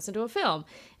should turn this into a film.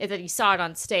 It's that he saw it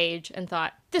on stage and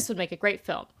thought, this would make a great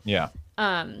film. Yeah.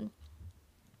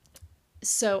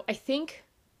 So I think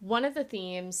one of the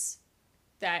themes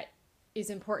that is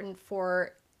important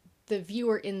for the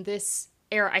viewer in this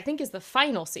era, I think, is the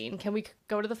final scene. Can we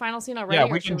go to the final scene already? Yeah,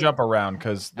 or we should can jump around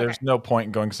because there's no point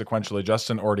in going sequentially.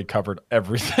 Justin already covered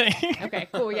everything. Okay,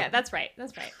 cool. Yeah, that's right.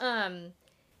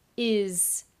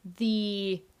 Is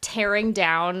the tearing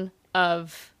down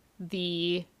of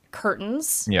the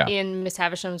curtains in Miss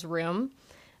Havisham's room,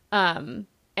 and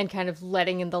kind of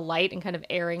letting in the light and kind of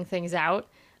airing things out.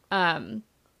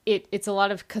 It's a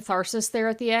lot of catharsis there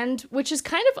at the end, which is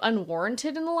kind of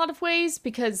unwarranted in a lot of ways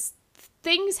because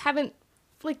things haven't,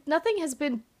 like, nothing has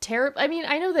been terrible. I mean,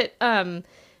 I know that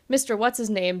Mr.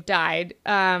 What's-his-name died.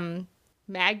 Magpie?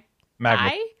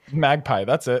 Magpie,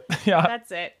 that's it. Yeah.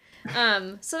 That's it.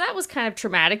 So that was kind of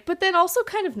traumatic, but then also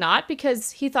kind of not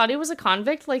because he thought he was a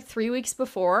convict like 3 weeks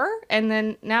before, and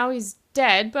then now he's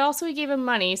dead, but also he gave him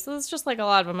money. So there's just like a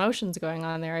lot of emotions going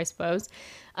on there, I suppose.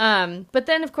 But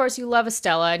then, of course, you love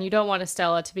Estella, and you don't want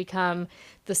Estella to become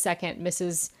the second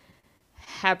Mrs.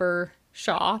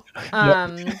 Habershaw.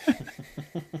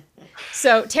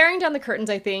 So tearing down the curtains,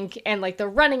 I think, and like the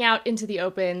running out into the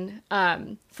open,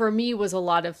 for me was a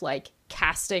lot of like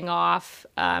casting off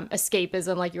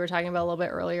escapism, like you were talking about a little bit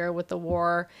earlier with the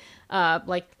war.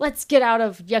 Like, let's get out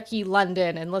of yucky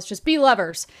London and let's just be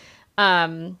lovers.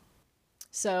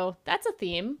 So that's a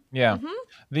theme. Yeah.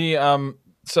 The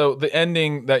so the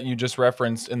ending that you just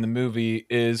referenced in the movie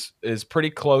is pretty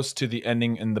close to the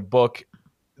ending in the book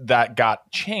that got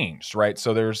changed, right?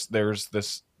 So there's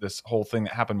this whole thing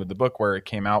that happened with the book where it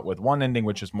came out with one ending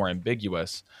which is more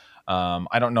ambiguous.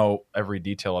 I don't know every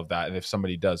detail of that, and if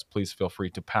somebody does, please feel free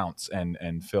to pounce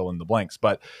and fill in the blanks.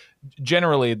 But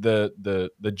generally,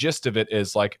 the gist of it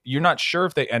is like you're not sure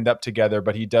if they end up together,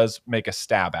 but he does make a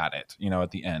stab at it,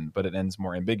 at the end. But it ends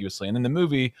more ambiguously. And in the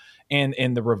movie and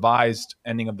in the revised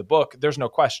ending of the book, there's no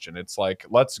question. It's like,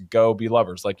 let's go be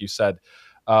lovers, like you said.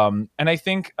 And I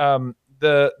think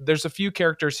there's a few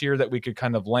characters here that we could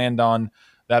kind of land on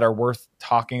that are worth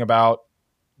talking about.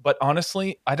 But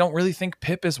honestly, I don't really think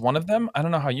Pip is one of them. I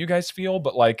don't know how you guys feel,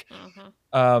 but like,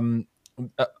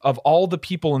 of all the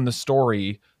people in the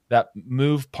story that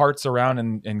move parts around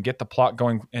and get the plot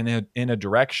going in a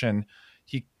direction,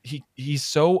 he's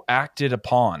so acted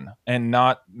upon and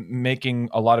not making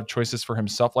a lot of choices for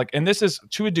himself. Like, and this is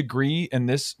to a degree in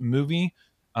this movie,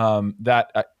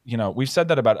 that we've said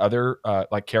that about other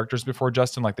like characters before,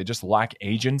 Justin. Like they just lack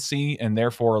agency, and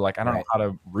therefore, like I don't know how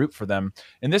to root for them.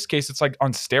 In this case, it's like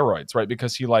on steroids, right?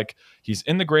 Because he's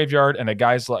in the graveyard, and a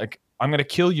guy's like, I'm going to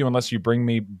kill you unless you bring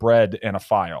me bread and a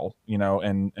file,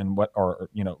 and what, or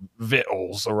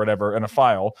victuals or whatever, and a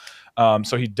file.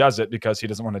 So he does it because he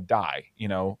doesn't want to die.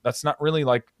 That's not really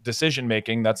like decision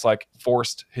making. That's like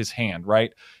forced his hand,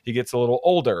 right? He gets a little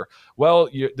older. Well,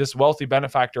 this wealthy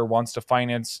benefactor wants to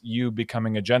finance you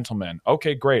becoming a gentleman.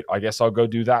 Okay, great. I guess I'll go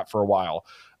do that for a while.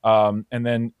 And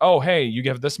then, oh, hey, you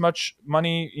have this much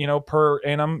money, per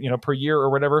annum, per year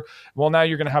or whatever. Well, now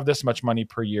you're going to have this much money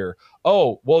per year.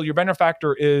 Oh, well, your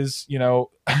benefactor is,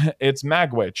 it's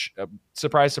Magwitch.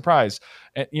 Surprise, surprise.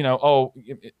 And,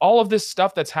 all of this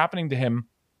stuff that's happening to him,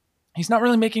 he's not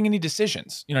really making any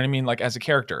decisions, you know what I mean? Like as a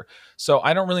character. So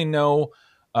I don't really know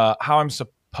how I'm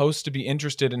supposed to be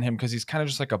interested in him, because he's kind of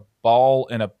just like a ball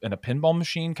in a pinball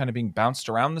machine, kind of being bounced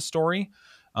around the story.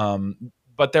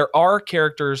 But there are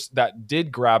characters that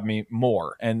did grab me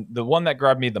more. And the one that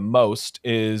grabbed me the most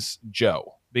is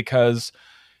Joe, because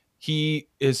he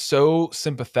is so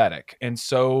sympathetic and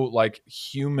so like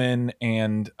human.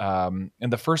 And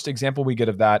the first example we get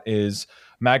of that is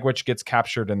Magwitch gets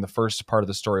captured in the first part of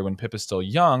the story when Pip is still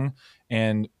young,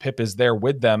 and Pip is there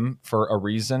with them for a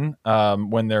reason.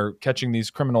 When they're catching these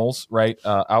criminals, right,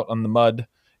 out on the mud,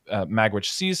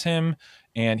 Magwitch sees him,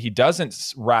 and he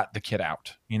doesn't rat the kid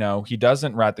out. He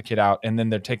doesn't rat the kid out. And then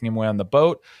they're taking him away on the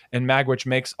boat. And Magwitch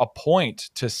makes a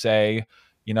point to say,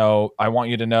 I want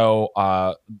you to know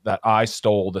that I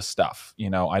stole the stuff.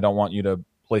 I don't want you to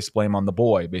place blame on the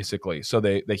boy, basically. So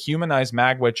they humanize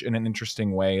Magwitch in an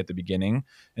interesting way at the beginning,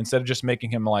 instead of just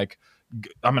making him like,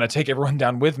 I'm going to take everyone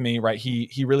down with me, right?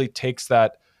 He really takes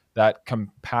that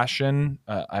compassion.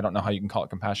 I don't know how you can call it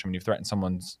compassion when you threaten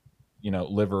someone's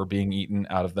liver being eaten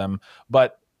out of them,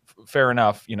 but fair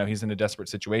enough. He's in a desperate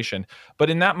situation. But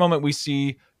in that moment, we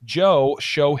see Joe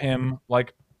show him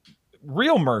like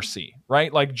real mercy,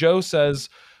 right? Like Joe says,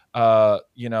 I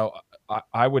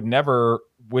would never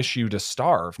wish you to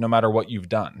starve no matter what you've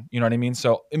done. You know what I mean?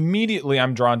 So immediately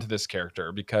I'm drawn to this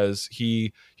character because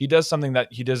he does something that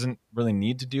he doesn't really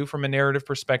need to do from a narrative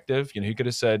perspective. He could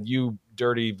have said, you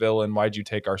dirty villain, why'd you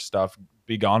take our stuff?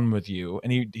 Be gone with you.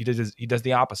 And he does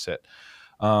the opposite.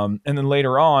 And then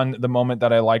later on, the moment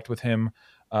that I liked with him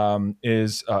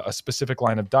is a specific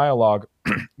line of dialogue,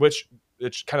 which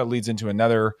kind of leads into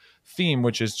another theme,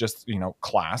 which is just,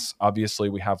 class. Obviously,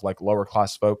 we have like lower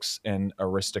class folks and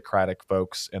aristocratic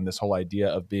folks, and this whole idea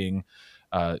of being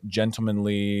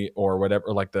gentlemanly or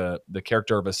whatever. Like the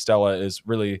character of Estella is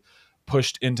really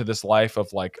pushed into this life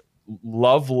of like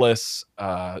loveless,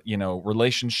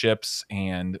 relationships,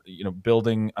 and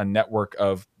building a network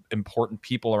of important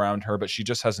people around her, but she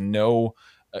just has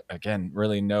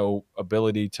really no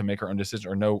ability to make her own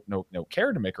decision, or no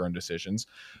care to make her own decisions.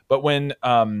 But when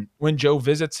Joe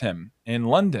visits him in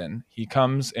London, he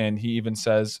comes and he even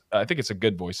says, I think it's a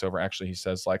good voiceover actually, he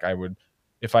says like,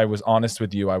 if I was honest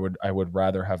with you, I would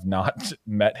rather have not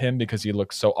met him because he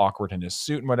looks so awkward in his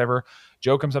suit and whatever.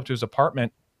 Joe comes up to his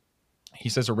apartment. He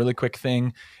says a really quick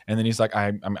thing, and then he's like,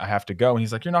 I have to go. And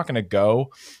he's like, you're not going to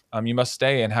go. You must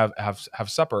stay and have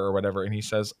supper or whatever. And he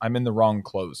says, I'm in the wrong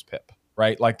clothes, Pip.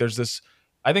 Right? Like there's this,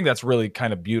 I think that's really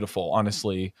kind of beautiful,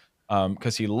 honestly,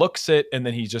 because he looks it and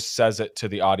then he just says it to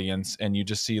the audience, and you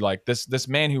just see like this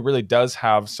man who really does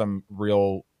have some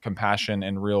real compassion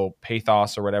and real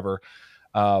pathos or whatever.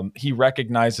 He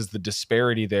recognizes the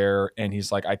disparity there, and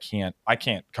he's like, I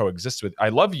can't coexist with. I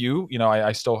love you,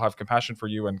 I still have compassion for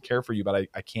you and care for you, but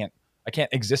I can't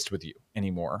exist with you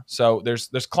anymore. So there's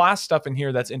class stuff in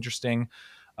here that's interesting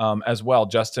as well.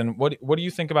 Justin, what do you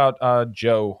think about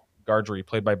Joe Gardry,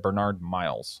 played by Bernard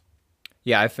Miles?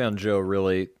 Yeah, I found Joe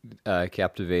really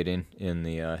captivating in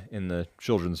the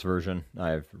children's version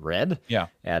I've read,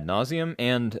 ad nauseum,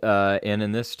 and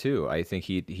in this too. I think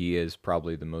he is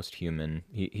probably the most human.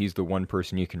 He's the one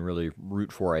person you can really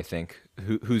root for, I think,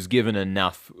 who's given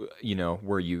enough,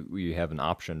 where you have an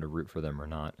option to root for them or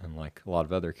not, unlike a lot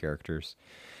of other characters.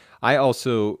 I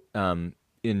also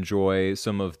enjoy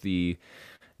some of the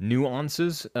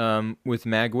nuances with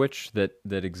Magwitch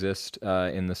that exist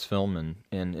in this film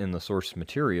and in the source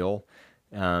material.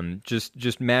 Just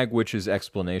Magwitch's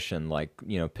explanation, like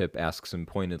Pip asks him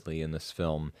pointedly in this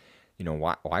film,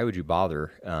 why would you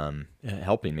bother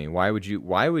helping me? Why would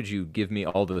you give me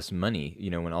all this money?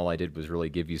 When all I did was really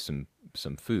give you some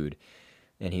food.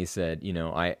 And he said,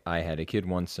 I had a kid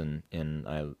once and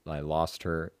I lost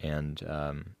her, and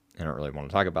I don't really want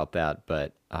to talk about that,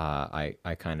 but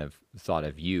I kind of thought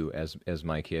of you as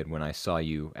my kid when I saw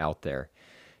you out there,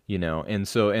 you know. And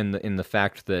so in the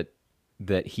fact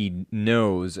that he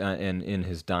knows, and in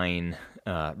his dying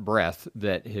breath,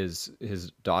 that his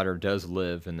daughter does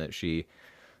live, and that she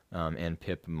and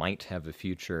Pip might have a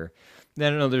future. I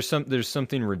don't know. There's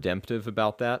something redemptive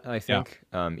about that, I think.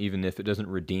 Even if it doesn't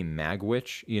redeem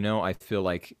Magwitch, you know, I feel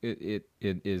like it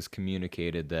is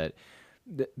communicated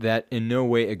that in no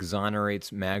way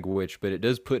exonerates Magwitch, but it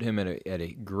does put him at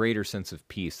a greater sense of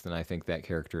peace than I think that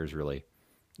character has really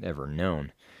ever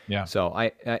known. Yeah. So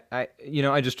I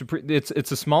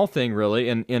it's a small thing, really,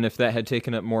 and if that had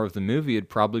taken up more of the movie, it'd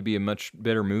probably be a much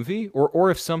better movie.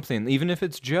 Or if something, even if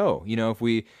it's Joe, you know,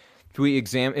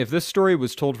 if this story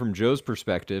was told from Joe's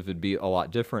perspective, it'd be a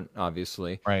lot different,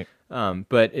 obviously. Right.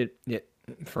 But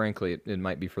frankly, it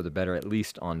might be for the better, at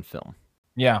least on film.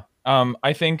 Yeah.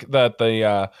 I think that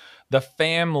the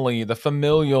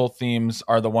familial themes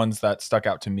are the ones that stuck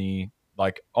out to me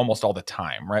like almost all the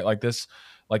time, right? Like this,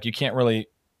 like you can't really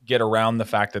get around the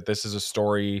fact that this is a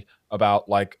story about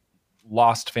like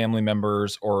lost family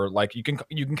members, or like you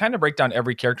can kind of break down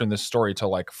every character in this story to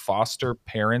like foster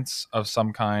parents of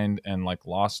some kind and like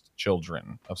lost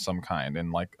children of some kind,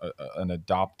 and like an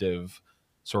adoptive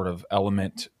sort of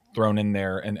element thrown in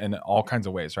there, and in all kinds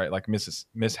of ways, right? Like Miss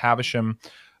Havisham,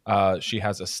 she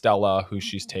has Estella who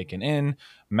she's taken in.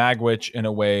 Magwitch, in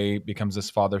a way, becomes this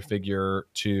father figure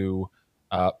to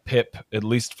Pip, at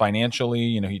least financially.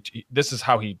 You know, this is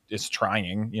how he is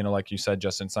trying. You know, like you said,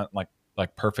 Justin, it's not like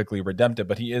perfectly redemptive,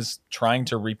 but he is trying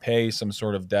to repay some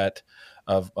sort of debt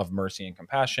of mercy and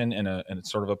compassion in a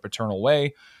sort of a paternal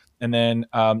way. And then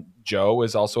Joe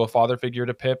is also a father figure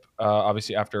to Pip.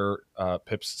 Obviously, after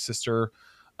Pip's sister,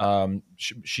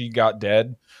 she got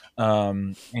dead,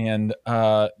 and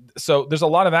so there's a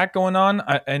lot of that going on.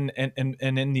 And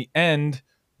in the end,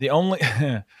 the only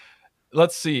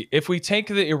let's see, if we take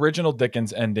the original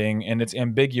Dickens ending and it's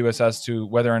ambiguous as to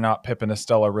whether or not Pip and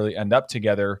Estella really end up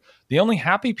together, the only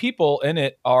happy people in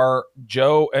it are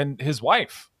Joe and his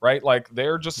wife, right? Like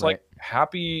they're just like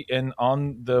happy and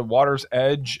on the water's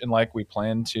edge, and like we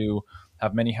plan to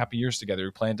have many happy years together.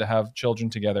 We plan to have children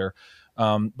together.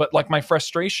 But like my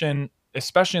frustration,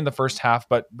 especially in the first half,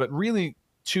 but really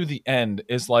to the end,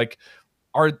 is like,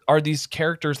 are these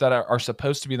characters that are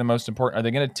supposed to be the most important, are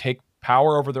they going to take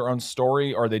power over their own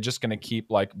story, or are they just going to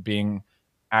keep like being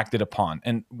acted upon?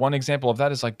 And one example of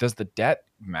that is like, does the debt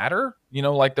matter? You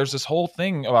know, like there's this whole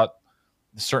thing about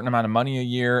a certain amount of money a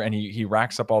year, and he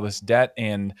racks up all this debt,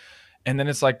 and then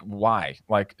it's like, why?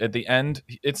 Like at the end,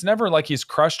 it's never like he's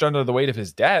crushed under the weight of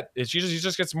his debt. It's usually he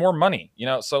just gets more money, you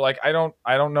know? So like, I don't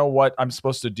know what I'm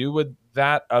supposed to do with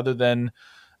that, other than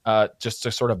just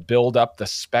to sort of build up the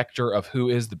specter of who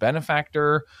is the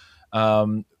benefactor.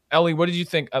 Ellie, what did you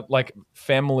think of like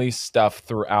family stuff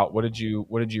throughout? What did you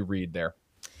read there?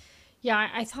 Yeah,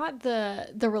 I thought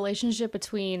the relationship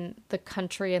between the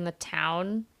country and the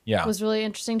town Yeah. was really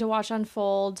interesting to watch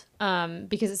unfold,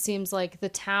 because it seems like the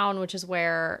town, which is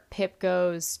where Pip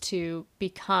goes to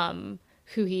become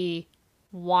who he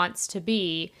wants to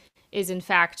be, is in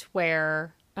fact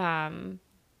where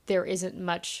there isn't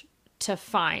much to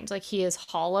find. Like he is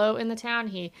hollow in the town.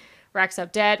 He racks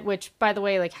up debt, which, by the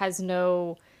way, like has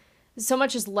so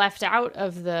much is left out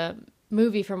of the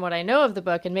movie from what I know of the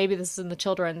book, and maybe this is in the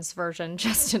children's version.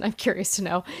 Justin, I'm curious to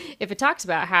know if it talks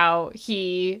about how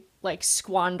he like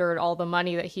squandered all the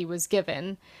money that he was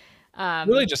given.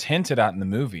 Really just hinted at in the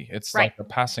movie. It's right. like a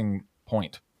passing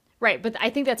point. Right, but I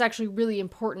think that's actually really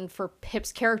important for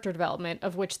Pip's character development,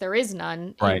 of which there is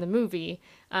none in the movie.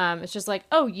 It's just like,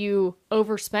 oh, you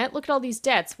overspent? Look at all these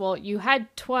debts. Well, you had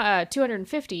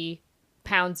 250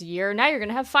 pounds a year. Now you're going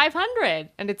to have 500.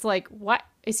 And it's like, what?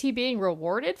 Is he being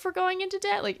rewarded for going into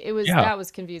debt? Like that was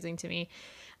confusing to me.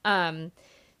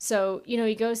 So, you know,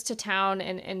 he goes to town,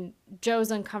 and Joe's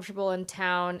uncomfortable in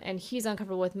town, and he's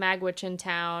uncomfortable with Magwitch in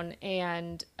town,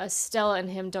 and Estella and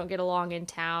him don't get along in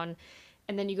town.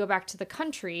 And then you go back to the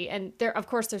country, and of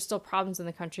course, there's still problems in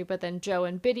the country, but then Joe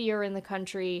and Biddy are in the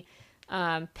country.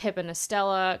 Pip and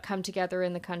Estella come together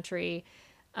in the country.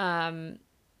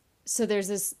 So there's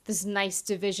this nice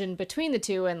division between the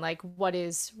two, and like what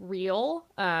is real,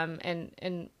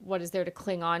 and what is there to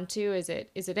cling on to? Is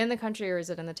it in the country or is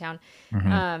it in the town?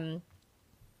 Mm-hmm.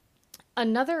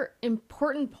 Another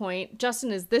important point,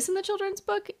 Justin, is this in the children's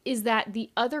book, is that the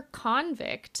other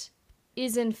convict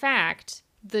is in fact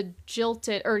the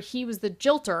jilted, or he was the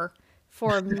jilter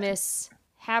for Miss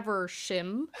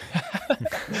Havisham.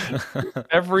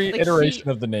 Every iteration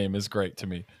of the name is great to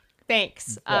me.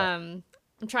 Thanks. Yeah.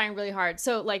 I'm trying really hard.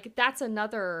 So like that's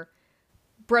another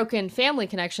broken family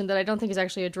connection that I don't think is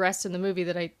actually addressed in the movie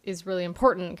that is really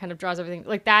important and kind of draws everything.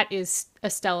 Like that is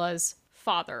Estella's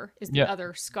father is the Yeah.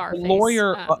 other Scarface.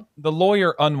 The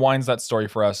lawyer unwinds that story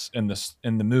for us in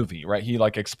the movie, right? He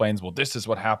like explains, well, this is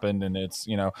what happened, and it's,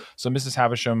 you know, so Mrs.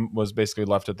 Havisham was basically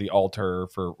left at the altar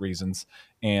for reasons,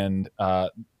 and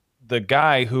the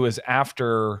guy who is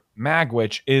after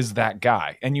Magwitch is that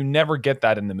guy, and you never get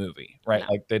that in the movie, right? No.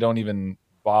 Like they don't even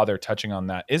bother touching on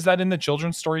that. Is that in the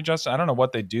children's story, Justin? I don't know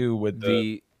what they do with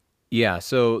the yeah.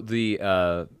 So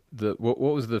what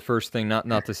was the first thing?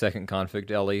 Not the second conflict,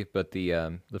 Ellie, but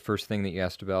the first thing that you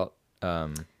asked about.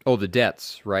 The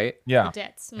debts, right? yeah. The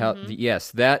debts. How, Mhm.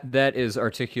 yes, that is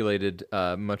articulated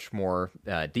much more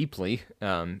deeply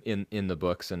in the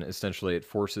books, and essentially it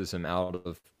forces him out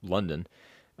of London,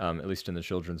 at least in the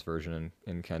children's version,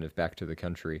 and kind of back to the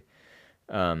country.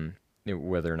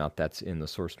 Whether or not that's in the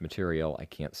source material, I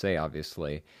can't say,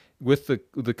 obviously. With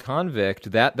the convict,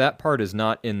 that part is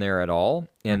not in there at all.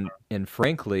 And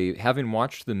frankly, having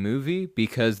watched the movie,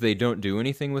 because they don't do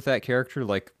anything with that character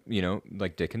like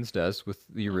Dickens does with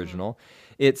the original,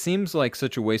 it seems like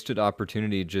such a wasted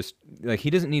opportunity. Just like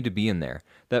he doesn't need to be in there.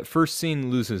 That first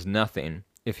scene loses nothing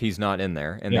if he's not in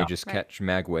there, and they just catch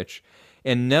Magwitch.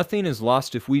 And nothing is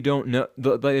lost if we don't know.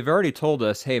 They've already told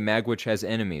us, hey, Magwitch has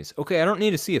enemies. Okay, I don't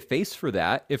need to see a face for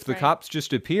that. If the cops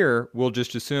just appear, we'll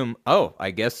just assume, oh,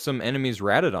 I guess some enemies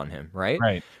ratted on him, right?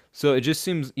 Right. So it just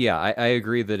seems, I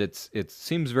agree that it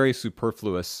seems very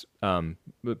superfluous,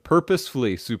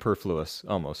 purposefully superfluous,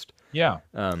 almost. Yeah.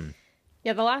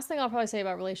 Yeah, the last thing I'll probably say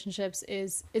about relationships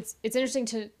is it's interesting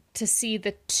to see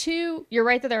the two. You're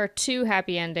right that there are two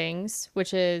happy endings,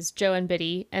 which is Joe and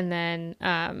Biddy, and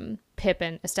then Pip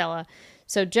and Estella.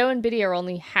 So Joe and Biddy are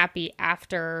only happy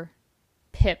after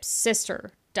Pip's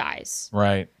sister dies.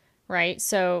 Right. Right.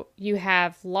 So you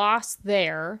have loss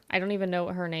there. I don't even know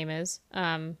what her name is. Do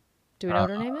we know what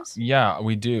her name is? Yeah,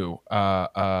 we do.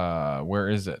 Where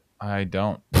is it? I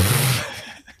don't.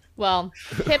 Well,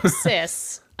 Pip's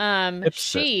sis.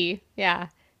 Sis.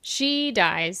 She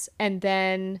dies, and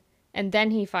then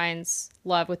he finds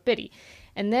love with Biddy,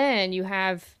 and then you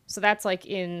have, so that's like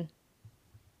in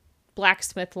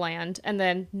Blacksmith Land, and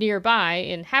then nearby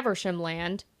in Haversham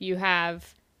Land you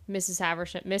have Miss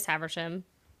Havisham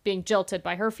being jilted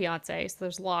by her fiance, so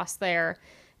there's loss there,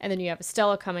 and then you have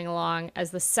Estella coming along as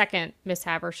the second Miss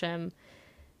Havisham,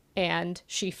 and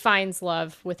she finds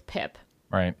love with Pip.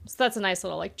 Right. So that's a nice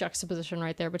little like juxtaposition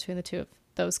right there between the two of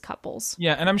those couples.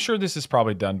 Yeah, and I'm sure this is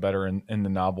probably done better in the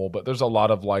novel, but there's a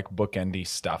lot of like bookendy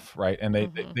stuff, right? And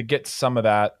they get some of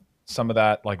that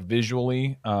like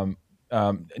visually.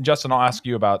 Justin, I'll ask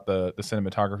you about the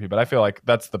cinematography, but I feel like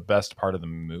that's the best part of the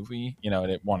movie, you know,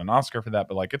 and it won an Oscar for that,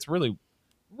 but like it's really,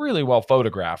 really well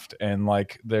photographed, and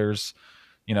like there's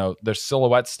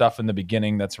silhouette stuff in the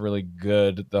beginning that's really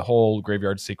good. The whole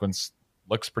graveyard sequence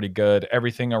looks pretty good.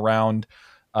 Everything around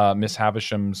Miss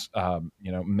Havisham's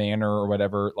manor or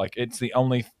whatever, like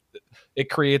it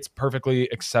creates perfectly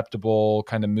acceptable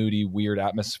kind of moody, weird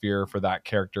atmosphere for that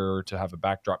character to have a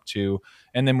backdrop to.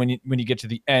 And then when you get to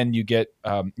the end, you get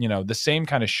the same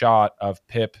kind of shot of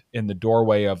Pip in the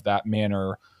doorway of that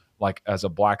manor, like as a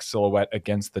black silhouette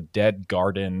against the dead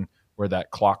garden where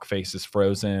that clock face is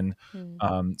frozen.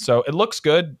 So it looks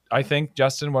good, I think.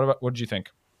 Justin, what did you think?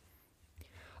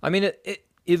 I mean,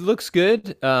 it looks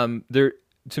good.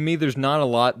 To me, there's not a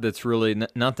lot that's really,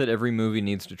 not that every movie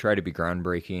needs to try to be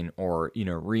groundbreaking or,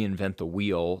 reinvent the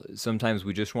wheel. Sometimes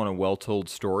we just want a well-told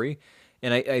story.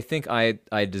 And I think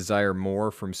I desire more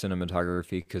from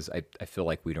cinematography because I feel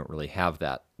like we don't really have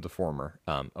that, the former,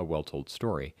 a well-told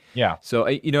story. Yeah. So,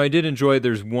 I did enjoy,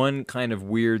 there's one kind of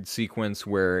weird sequence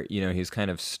where, he's kind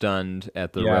of stunned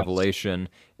at the revelation.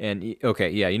 And, you know what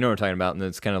I'm talking about. And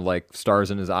it's kind of like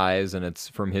stars in his eyes, and it's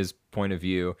from his point of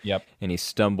view. Yep. And he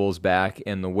stumbles back,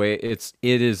 and the way it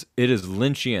is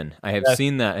Lynchian. I have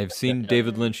seen that. I've seen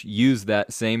David Lynch use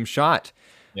that same shot.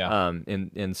 Yeah.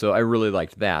 And so I really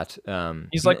liked that.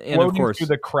 He's like floating through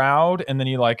the crowd, and then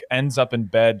he like ends up in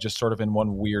bed, just sort of in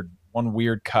one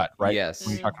weird cut, right?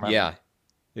 Yes. Yeah,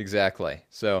 exactly.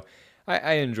 So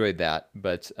I enjoyed that.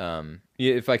 But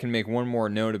if I can make one more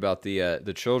note about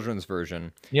the children's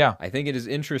version, I think it is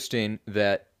interesting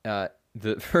that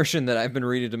the version that I've been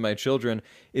reading to my children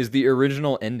is the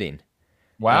original ending.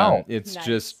 Wow. It's nice.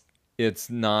 just.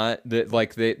 It's not that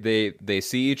like they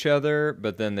see each other,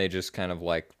 but then they just kind of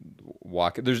like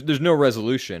walk. There's no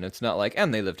resolution. It's not like,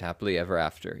 and they lived happily ever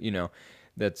after.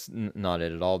 That's not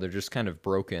it at all. They're just kind of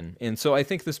broken. And so I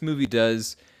think this movie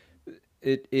does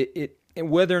it.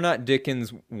 Whether or not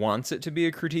Dickens wants it to be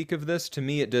a critique of this, to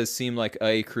me it does seem like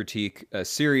a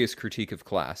serious critique of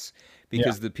class,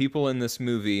 because the people in this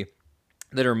movie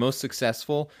that are most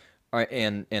successful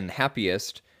and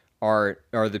happiest are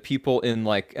the people in,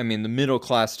 like, I mean, the middle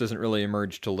class doesn't really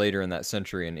emerge till later in that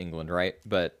century in England, right?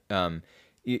 But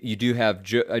you do have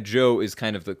Joe is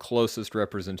kind of the closest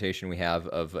representation we have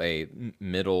of a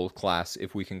middle class,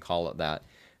 if we can call it that.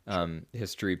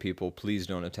 History people, please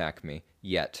don't attack me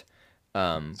yet.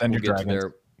 Send we'll your get to dragons.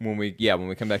 there when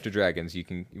we come back to dragons.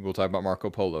 We'll talk about Marco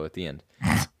Polo at the end.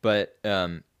 But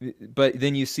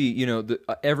then you see, you know,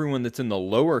 everyone that's in the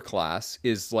lower class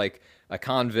is like a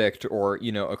convict or,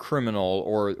 you know, a criminal,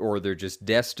 or they're just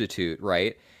destitute,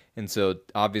 right? And so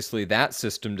obviously that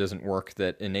system doesn't work,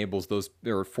 that enables those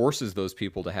or forces those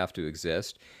people to have to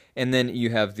exist. And then you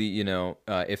have the, you know,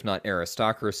 if not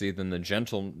aristocracy, then the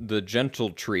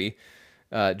gentry.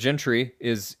 Gentry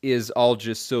is all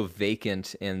just so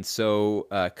vacant and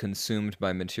so consumed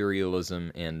by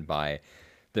materialism and by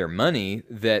their money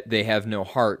that they have no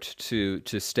heart to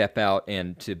step out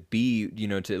and to be, you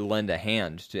know, to lend a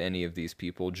hand to any of these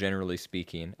people. Generally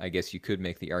speaking, I guess you could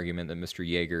make the argument that Mr.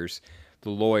 Yeager's, the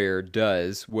lawyer,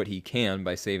 does what he can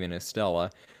by saving Estella,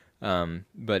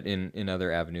 but in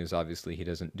other avenues, obviously, he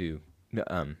doesn't do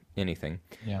anything.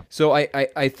 Yeah. So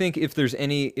I think if there's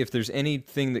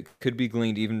anything that could be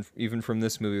gleaned even from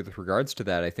this movie with regards to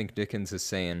that, I think Dickens is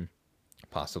saying,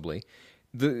 possibly,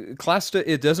 the class,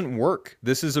 it doesn't work.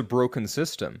 This is a broken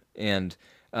system. And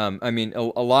I mean, a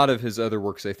lot of his other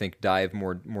works, I think, dive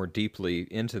more deeply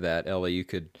into that. Ellie, you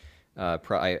could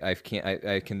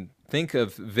I can think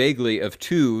of vaguely of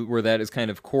two where that is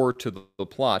kind of core to the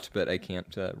plot, but I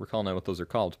can't recall now what those are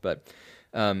called. But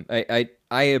I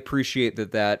appreciate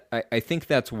that I think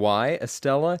that's why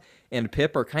Estella and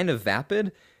Pip are kind of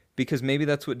vapid, because maybe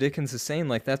that's what Dickens is saying.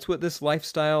 Like, that's what this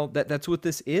lifestyle, that's what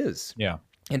this is. Yeah.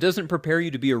 It doesn't prepare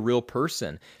you to be a real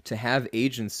person, to have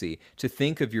agency, to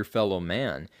think of your fellow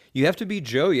man. You have to be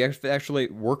Joe. You have to actually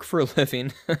work for a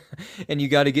living, and you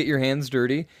got to get your hands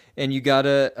dirty, and you got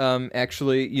to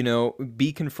actually, you know,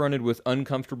 be confronted with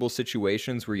uncomfortable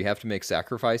situations where you have to make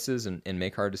sacrifices and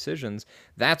make hard decisions.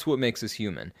 That's what makes us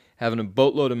human. Having a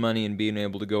boatload of money and being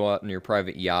able to go out on your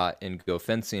private yacht and go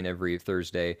fencing every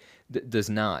Thursday does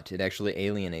not. It actually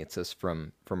alienates us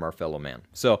from our fellow man.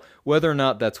 So whether or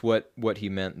not that's what he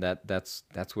meant,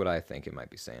 that's what I think it might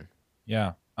be saying.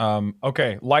 Yeah.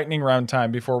 Okay. Lightning round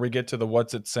time before we get to the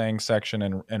what's it saying section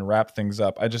and wrap things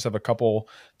up. I just have a couple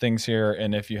things here,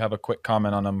 and if you have a quick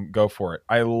comment on them, go for it.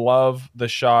 I love the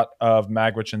shot of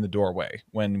Magwitch in the doorway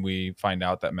when we find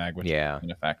out that Magwitch is a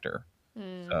benefactor.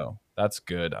 So that's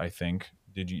good, I think.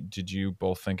 Did you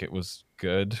both think it was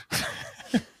good?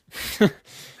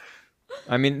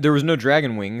 I mean, there was no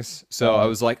dragon wings, so I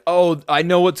was like, "Oh, I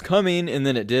know what's coming," and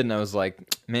then it did, and I was like,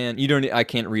 "Man, I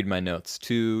can't read my notes.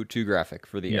 Too graphic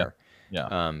for the air."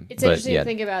 Yeah. It's interesting to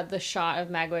think about the shot of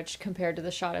Magwitch compared to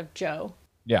the shot of Joe.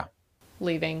 Yeah.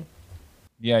 Leaving.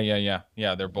 Yeah.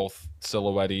 They're both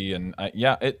silhouette-y, and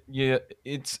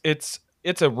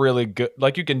it's a really good.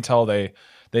 Like, you can tell they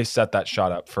set that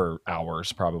shot up for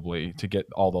hours probably to get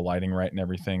all the lighting right and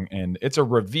everything, and it's a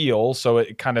reveal, so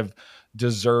it kind of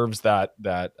deserves that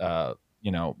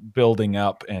you know, building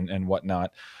up and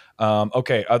whatnot.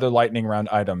 Okay, other lightning round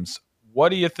items. What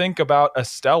do you think about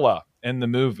Estella in the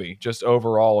movie, just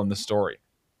overall in the story?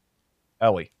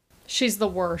 Ellie. She's the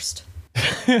worst.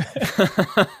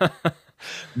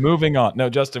 Moving on. No,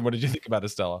 Justin, what did you think about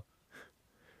Estella?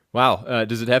 Wow,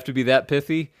 does it have to be that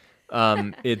pithy?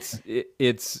 I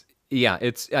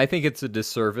think it's a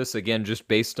disservice, again, just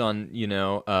based on, you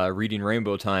know, reading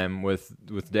Rainbow Time with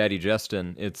Daddy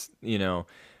Justin. It's, you know,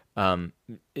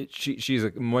 she's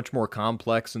a much more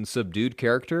complex and subdued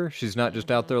character. She's not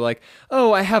just out there like,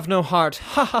 "Oh, I have no heart,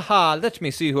 ha ha ha, let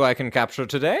me see who I can capture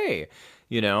today."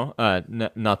 You know,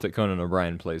 not that Conan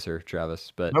O'Brien plays her,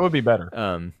 Travis, but that would be better.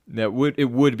 It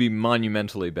would be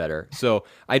monumentally better. So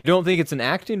I don't think it's an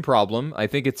acting problem. I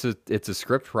think it's a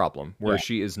script problem where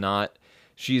she's not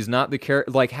the character.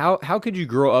 Like, how could you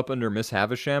grow up under Miss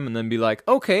Havisham and then be like,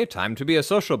 okay, time to be a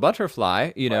social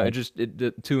butterfly? You know,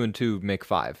 it 2 and 2 make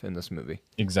 5 in this movie.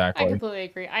 Exactly. I completely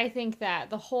agree. I think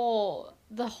that the whole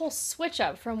switch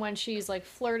up from when she's like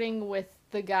flirting with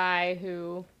the guy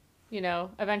who, you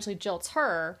know, eventually jilts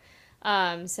her,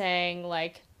 saying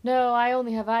like, "No, I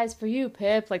only have eyes for you,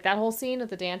 Pip." Like that whole scene with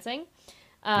the dancing.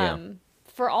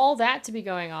 For all that to be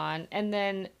going on, and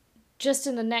then just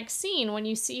in the next scene, when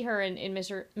you see her in Miss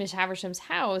Havisham's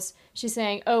house, she's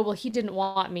saying, "Oh, well, he didn't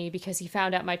want me because he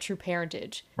found out my true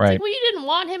parentage." Right. It's like, well, you didn't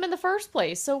want him in the first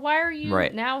place, so why are you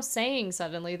Right. now saying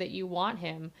suddenly that you want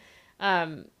him?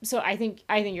 So I think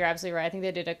you're absolutely right. I think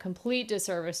they did a complete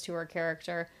disservice to her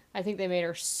character. I think they made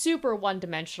her super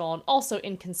one-dimensional and also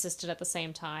inconsistent at the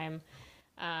same time.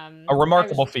 A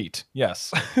remarkable feat,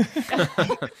 yes.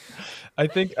 I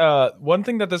think one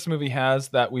thing that this movie has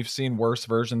that we've seen worse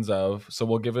versions of, so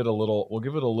we'll give it a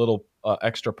little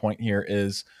extra point here,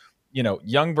 is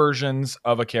young versions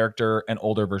of a character and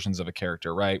older versions of a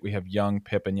character, right? We have young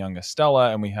Pip and young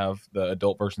Estella, and we have the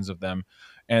adult versions of them.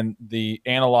 And the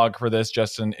analog for this,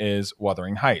 Justin, is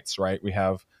Wuthering Heights, right? We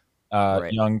have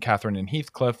young Catherine and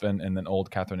Heathcliff, and then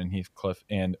old Catherine and Heathcliff.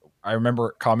 And I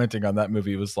remember commenting on that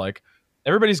movie, was like,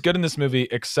 everybody's good in this movie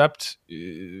except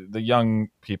the young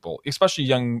people, especially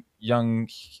young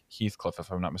Heathcliff,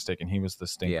 if I'm not mistaken. He was the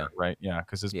stinker, right? Yeah,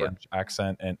 because his British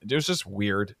accent, and it was just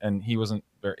weird, and he wasn't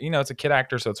very, it's a kid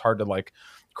actor, so it's hard to like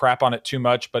crap on it too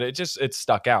much, but it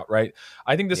stuck out, right?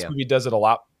 I think this movie does it a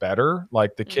lot better.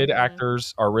 Like the kid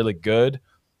actors are really good,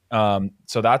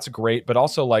 so that's great, but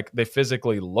also like they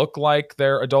physically look like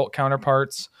their adult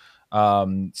counterparts.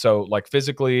 So like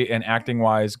physically and acting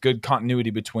wise, good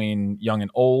continuity between young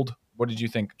and old. What did you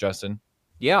think, Justin?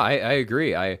 Yeah, I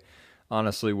agree. I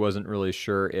honestly wasn't really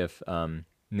sure if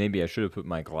maybe I should have put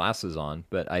my glasses on,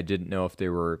 but I didn't know if they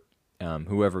were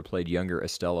whoever played younger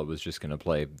Estella was just going to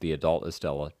play the adult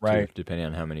Estella, right? Too, depending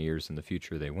on how many years in the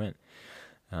future they went.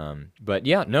 But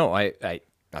yeah, no, I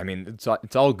mean,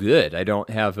 it's all good. I don't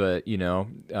have a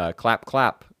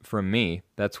clap from me.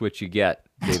 That's what you get,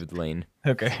 David Lean.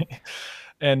 Okay.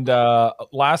 And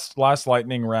last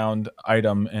lightning round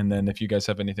item, and then if you guys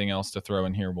have anything else to throw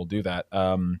in here, we'll do that.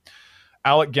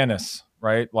 Alec Guinness,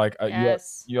 right? Like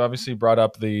yes. you obviously brought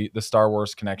up the Star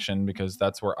Wars connection, because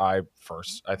that's where I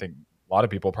think a lot of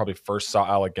people probably first saw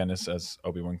Alec Guinness as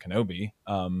Obi-Wan Kenobi,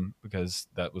 because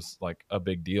that was like a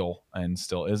big deal and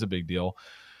still is a big deal.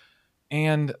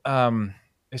 And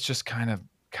it's just kind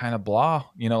of blah,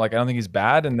 like I don't think he's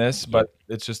bad in this, but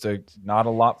it's just not a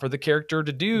lot for the character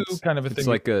to do, kind of a thing. It's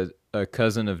like a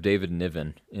cousin of David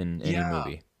Niven in any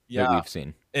movie that we've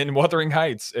seen. In Wuthering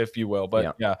Heights, if you will.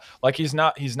 But like he's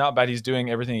not bad. He's doing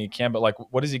everything he can, but like,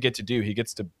 what does he get to do? He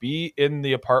gets to be in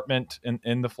the apartment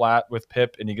in the flat with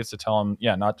Pip, and he gets to tell him,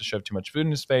 not to shove too much food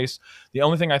in his face. The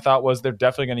only thing I thought was they're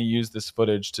definitely going to use this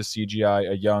footage to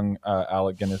CGI a young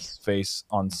Alec Guinness face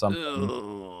on something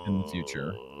in the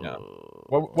future. Yeah.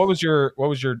 What was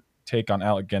your take on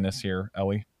Alec Guinness here,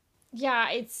 Ellie? Yeah,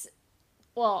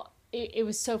 it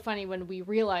was so funny when we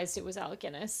realized it was Alec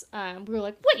Guinness. We were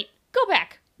like, wait, go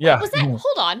back. Yeah. What was that?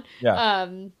 Hold on. Yeah.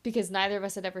 Because neither of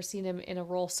us had ever seen him in a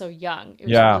role so young. It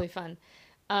was really fun.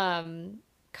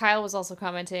 Kyle was also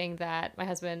commenting that, my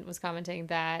husband was commenting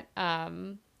that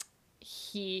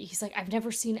he's like, I've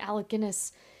never seen Alec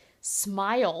Guinness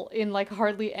smile in like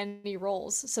hardly any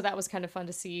roles. So that was kind of fun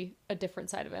to see a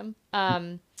different side of him.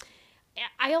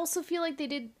 I also feel like they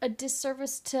did a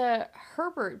disservice to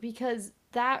Herbert, because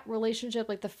that relationship,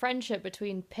 like the friendship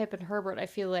between Pip and Herbert, I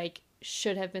feel like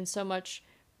should have been so much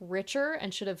richer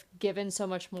and should have given so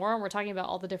much more. And we're talking about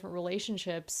all the different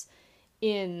relationships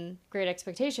in Great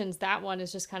Expectations. That one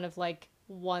is just kind of like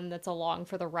one that's along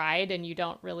for the ride, and you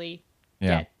don't really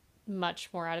get much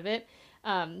more out of it.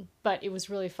 But it was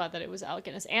really fun that it was Alec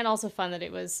Guinness, and also fun that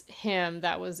it was him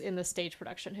that was in the stage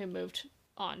production who moved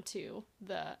on to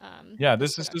the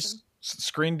this is his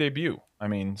screen debut. I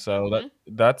mean, so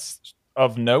that's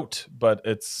of note, but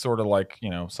it's sort of like,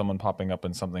 someone popping up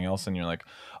in something else, and you're like,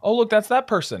 oh look, that's that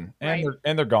person, and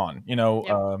they're gone.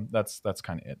 That's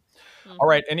kind of it. All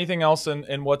right, anything else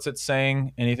in what's it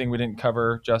saying? Anything we didn't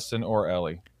cover, Justin or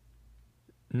Ellie?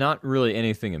 Not really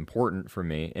anything important for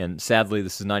me, and sadly,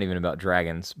 this is not even about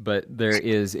dragons. But there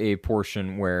is a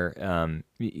portion where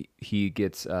he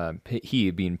gets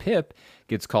he being Pip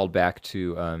gets called back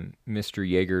to Mr.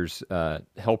 Yeager's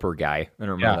helper guy. I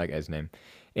don't remember that guy's name,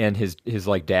 and his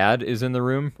like dad is in the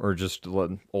room, or just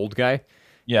an old guy.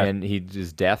 Yeah, and he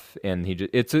is deaf, and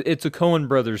it's a Coen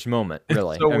Brothers moment,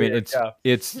 really. So weird.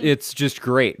 It's just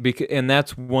great, and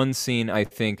that's one scene I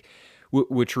think.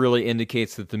 Which really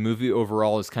indicates that the movie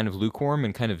overall is kind of lukewarm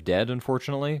and kind of dead,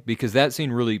 unfortunately, because that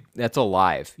scene that's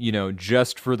alive,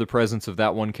 just for the presence of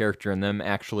that one character and them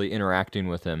actually interacting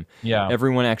with him. Yeah.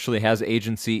 Everyone actually has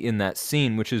agency in that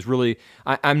scene, which is really,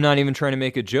 I'm not even trying to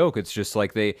make a joke. It's just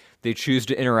like they choose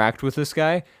to interact with this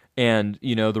guy, and,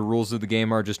 the rules of the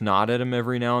game are just nod at him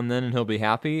every now and then and he'll be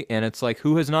happy. And it's like,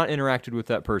 who has not interacted with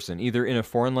that person, either in a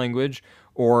foreign language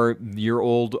or your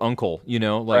old uncle,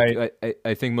 Like, right.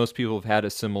 I think most people have had a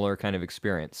similar kind of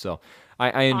experience. So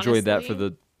I enjoyed that for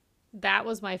the... That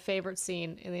was my favorite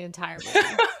scene in the entire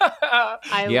movie.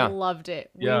 I loved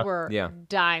it. We were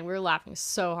dying. We were laughing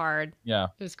so hard. Yeah.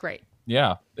 It was great.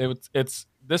 Yeah.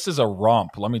 This is a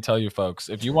romp, let me tell you, folks.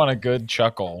 If you want a good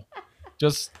chuckle...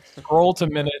 Just scroll to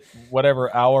minute,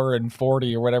 whatever, hour and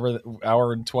 40 or whatever,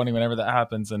 hour and 20, whenever that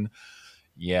happens. And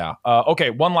Yeah. Okay.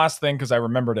 One last thing, because I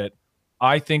remembered it.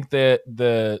 I think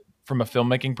that from a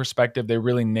filmmaking perspective, they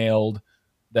really nailed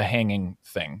the hanging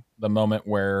thing. The moment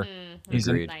where he's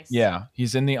in, Agreed. Nice. yeah,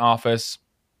 he's in the office.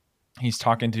 He's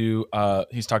talking to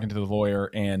the lawyer,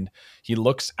 and he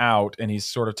looks out, and he's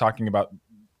sort of talking about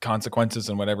consequences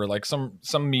and whatever, like some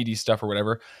meaty stuff or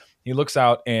whatever. He looks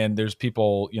out, and there's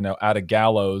people, at a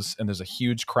gallows, and there's a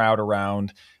huge crowd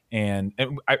around. And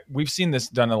we've seen this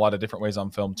done a lot of different ways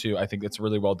on film too. I think it's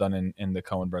really well done in the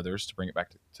Coen brothers, to bring it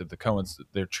back to the Coens,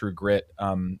 their True Grit.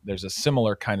 There's a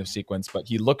similar kind of sequence, but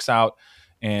he looks out,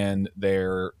 and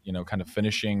they're kind of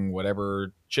finishing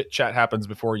whatever chit chat happens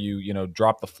before you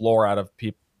drop the floor out of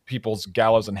people's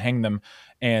gallows and hang them,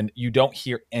 and you don't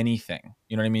hear anything.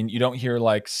 You know what I mean? You don't hear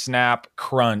like snap,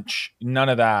 crunch, none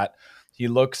of that. He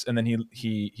looks, and then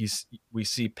we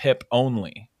see Pip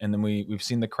only, and then we've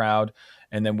seen the crowd,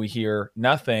 and then we hear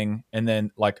nothing, and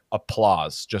then like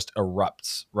applause just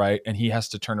erupts, right? And he has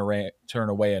to turn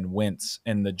away and wince,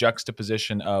 and the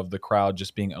juxtaposition of the crowd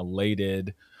just being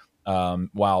elated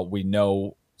while we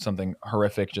know something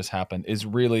horrific just happened is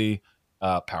really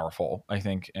powerful, I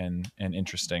think, and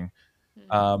interesting.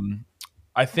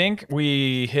 I think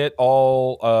we hit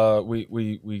all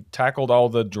we tackled all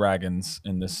the dragons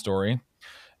in this story,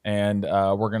 and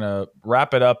we're gonna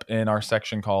wrap it up in our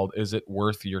section called "Is It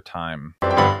Worth Your Time?"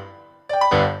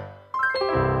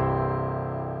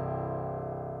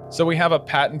 So we have a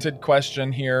patented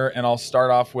question here, and I'll start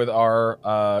off with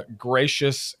our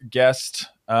gracious guest,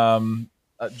 dragon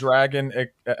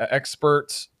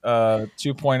expert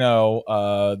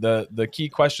 2.0. The key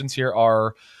questions here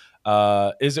are,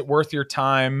 is it worth your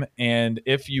time? And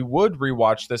if you would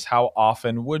rewatch this, how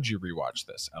often would you rewatch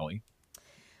this, Ellie?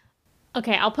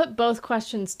 Okay, I'll put both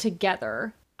questions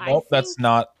together. Nope, that's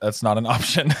not an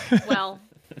option. Well,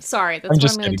 sorry, that's what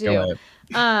I'm going to do.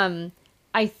 Go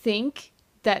I think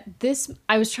that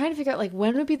I was trying to figure out like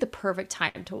when would be the perfect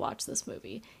time to watch this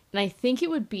movie. And I think it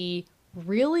would be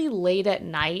really late at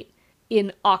night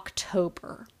in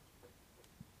October.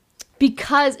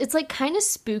 Because it's like kind of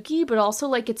spooky, but also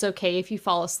like it's okay if you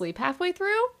fall asleep halfway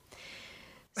through.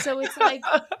 So it's like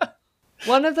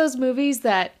one of those movies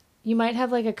that you might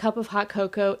have like a cup of hot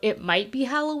cocoa. It might be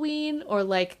Halloween or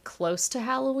like close to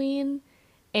Halloween.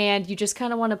 And you just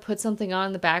kind of want to put something on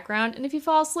in the background. And if you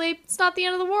fall asleep, it's not the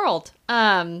end of the world.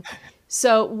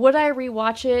 So would I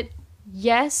rewatch it?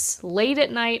 Yes, late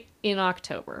at night in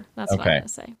October. That's what I'm going to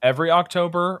say. Every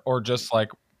October, or just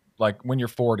like when you're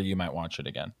 40, you might watch it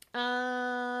again?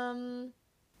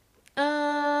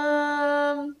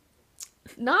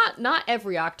 Not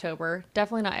every October.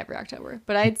 Definitely not every October.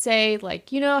 But I'd say like,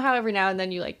 how every now and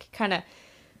then you like kind of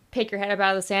pick your head up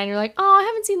out of the sand. You're like, oh, I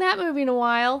haven't seen that movie in a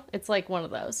while. It's like one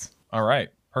of those. All right.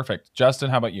 Perfect. Justin,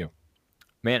 how about you?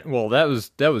 Man, well, that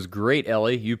was great,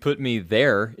 Ellie. You put me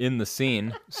there in the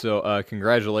scene. So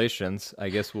congratulations. I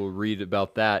guess we'll read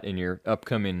about that in your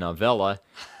upcoming novella.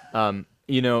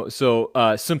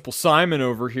 Simple Simon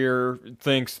over here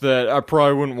thinks that I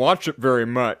probably wouldn't watch it very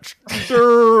much.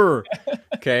 Sure.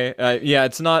 Okay. Yeah,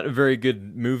 it's not a very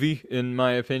good movie, in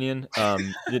my opinion.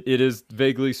 It is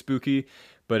vaguely spooky,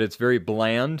 but it's very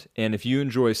bland. And if you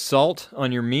enjoy salt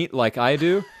on your meat like I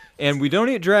do, and we don't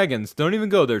eat dragons, don't even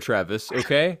go there, Travis,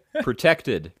 okay?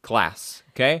 Protected class,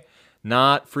 okay?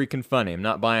 Not freaking funny. I'm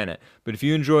not buying it. But if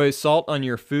you enjoy salt on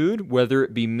your food, whether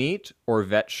it be meat or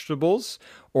vegetables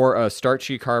or a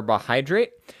starchy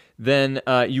carbohydrate, then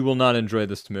you will not enjoy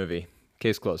this movie.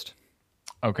 Case closed.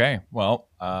 Okay. Well,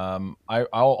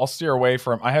 I'll steer away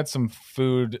from. I had some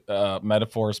food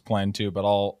metaphors planned too, but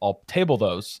I'll table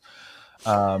those.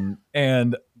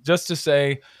 And just to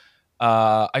say,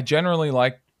 I generally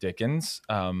like Dickens.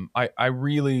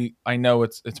 I know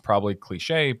it's probably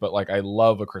cliche, but like I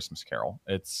love A Christmas Carol.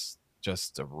 It's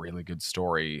just a really good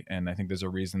story, and I think there's a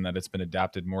reason that it's been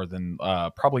adapted more than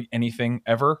probably anything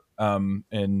ever on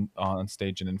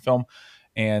stage and in film.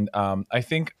 And I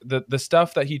think the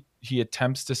stuff that he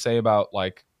attempts to say about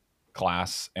like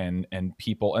class and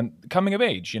people and coming of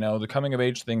age, the coming of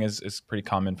age thing is pretty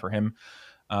common for him.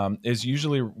 Is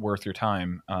usually worth your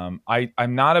time.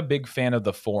 I'm not a big fan of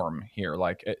the form here.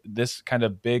 Like this kind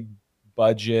of big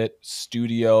budget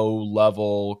studio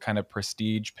level kind of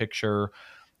prestige picture,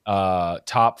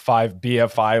 top 5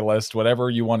 BFI list, whatever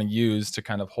you want to use to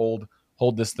kind of hold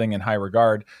this thing in high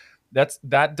regard.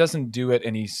 That doesn't do it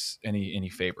any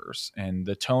favors. And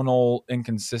the tonal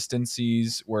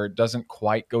inconsistencies where it doesn't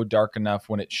quite go dark enough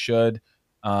when it should,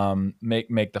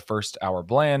 make the first hour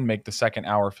bland, make the second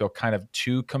hour feel kind of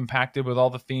too compacted with all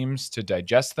the themes to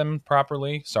digest them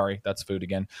properly. Sorry, that's food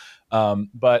again.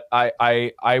 But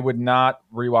I would not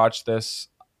rewatch this.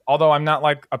 although I'm not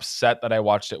like upset that I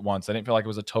watched it once. I didn't feel like it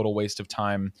was a total waste of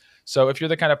time. So if you're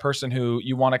the kind of person who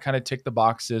you want to kind of tick the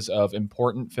boxes of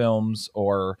important films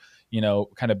or, you know,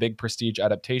 kind of big prestige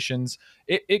adaptations,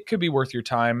 it could be worth your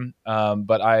time.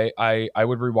 But I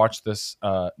would rewatch this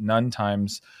none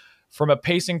times. From a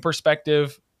pacing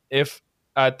perspective, if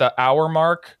at the hour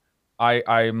mark,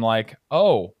 I'm like,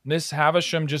 oh, Miss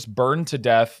Havisham just burned to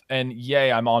death, and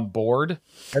yay, I'm on board.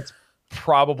 That's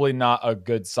probably not a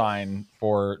good sign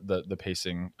for the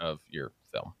pacing of your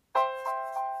film.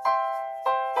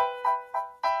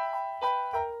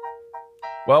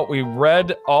 Well, we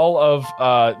read all of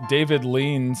David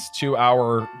Lean's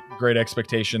 2-hour Great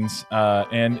Expectations,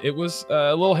 and it was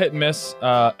a little hit and miss.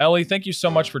 Ellie, thank you so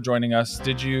much for joining us.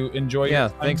 Did you enjoy it? Yeah,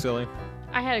 thanks, Ellie.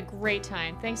 I had a great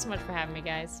time. Thanks so much for having me,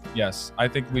 guys. Yes, I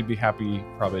think we'd be happy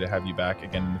probably to have you back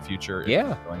again in the future.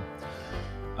 Yeah.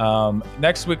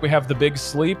 Next week we have The Big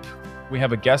Sleep. We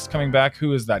have a guest coming back.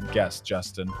 Who is that guest,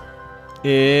 Justin?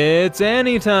 It's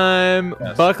anytime.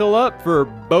 Yes. Buckle up for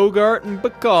Bogart and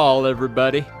Bacall,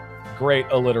 everybody. Great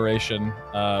alliteration.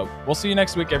 We'll see you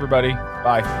next week, everybody.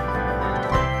 Bye.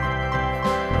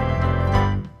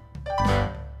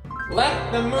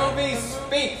 Let the movie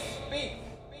speak.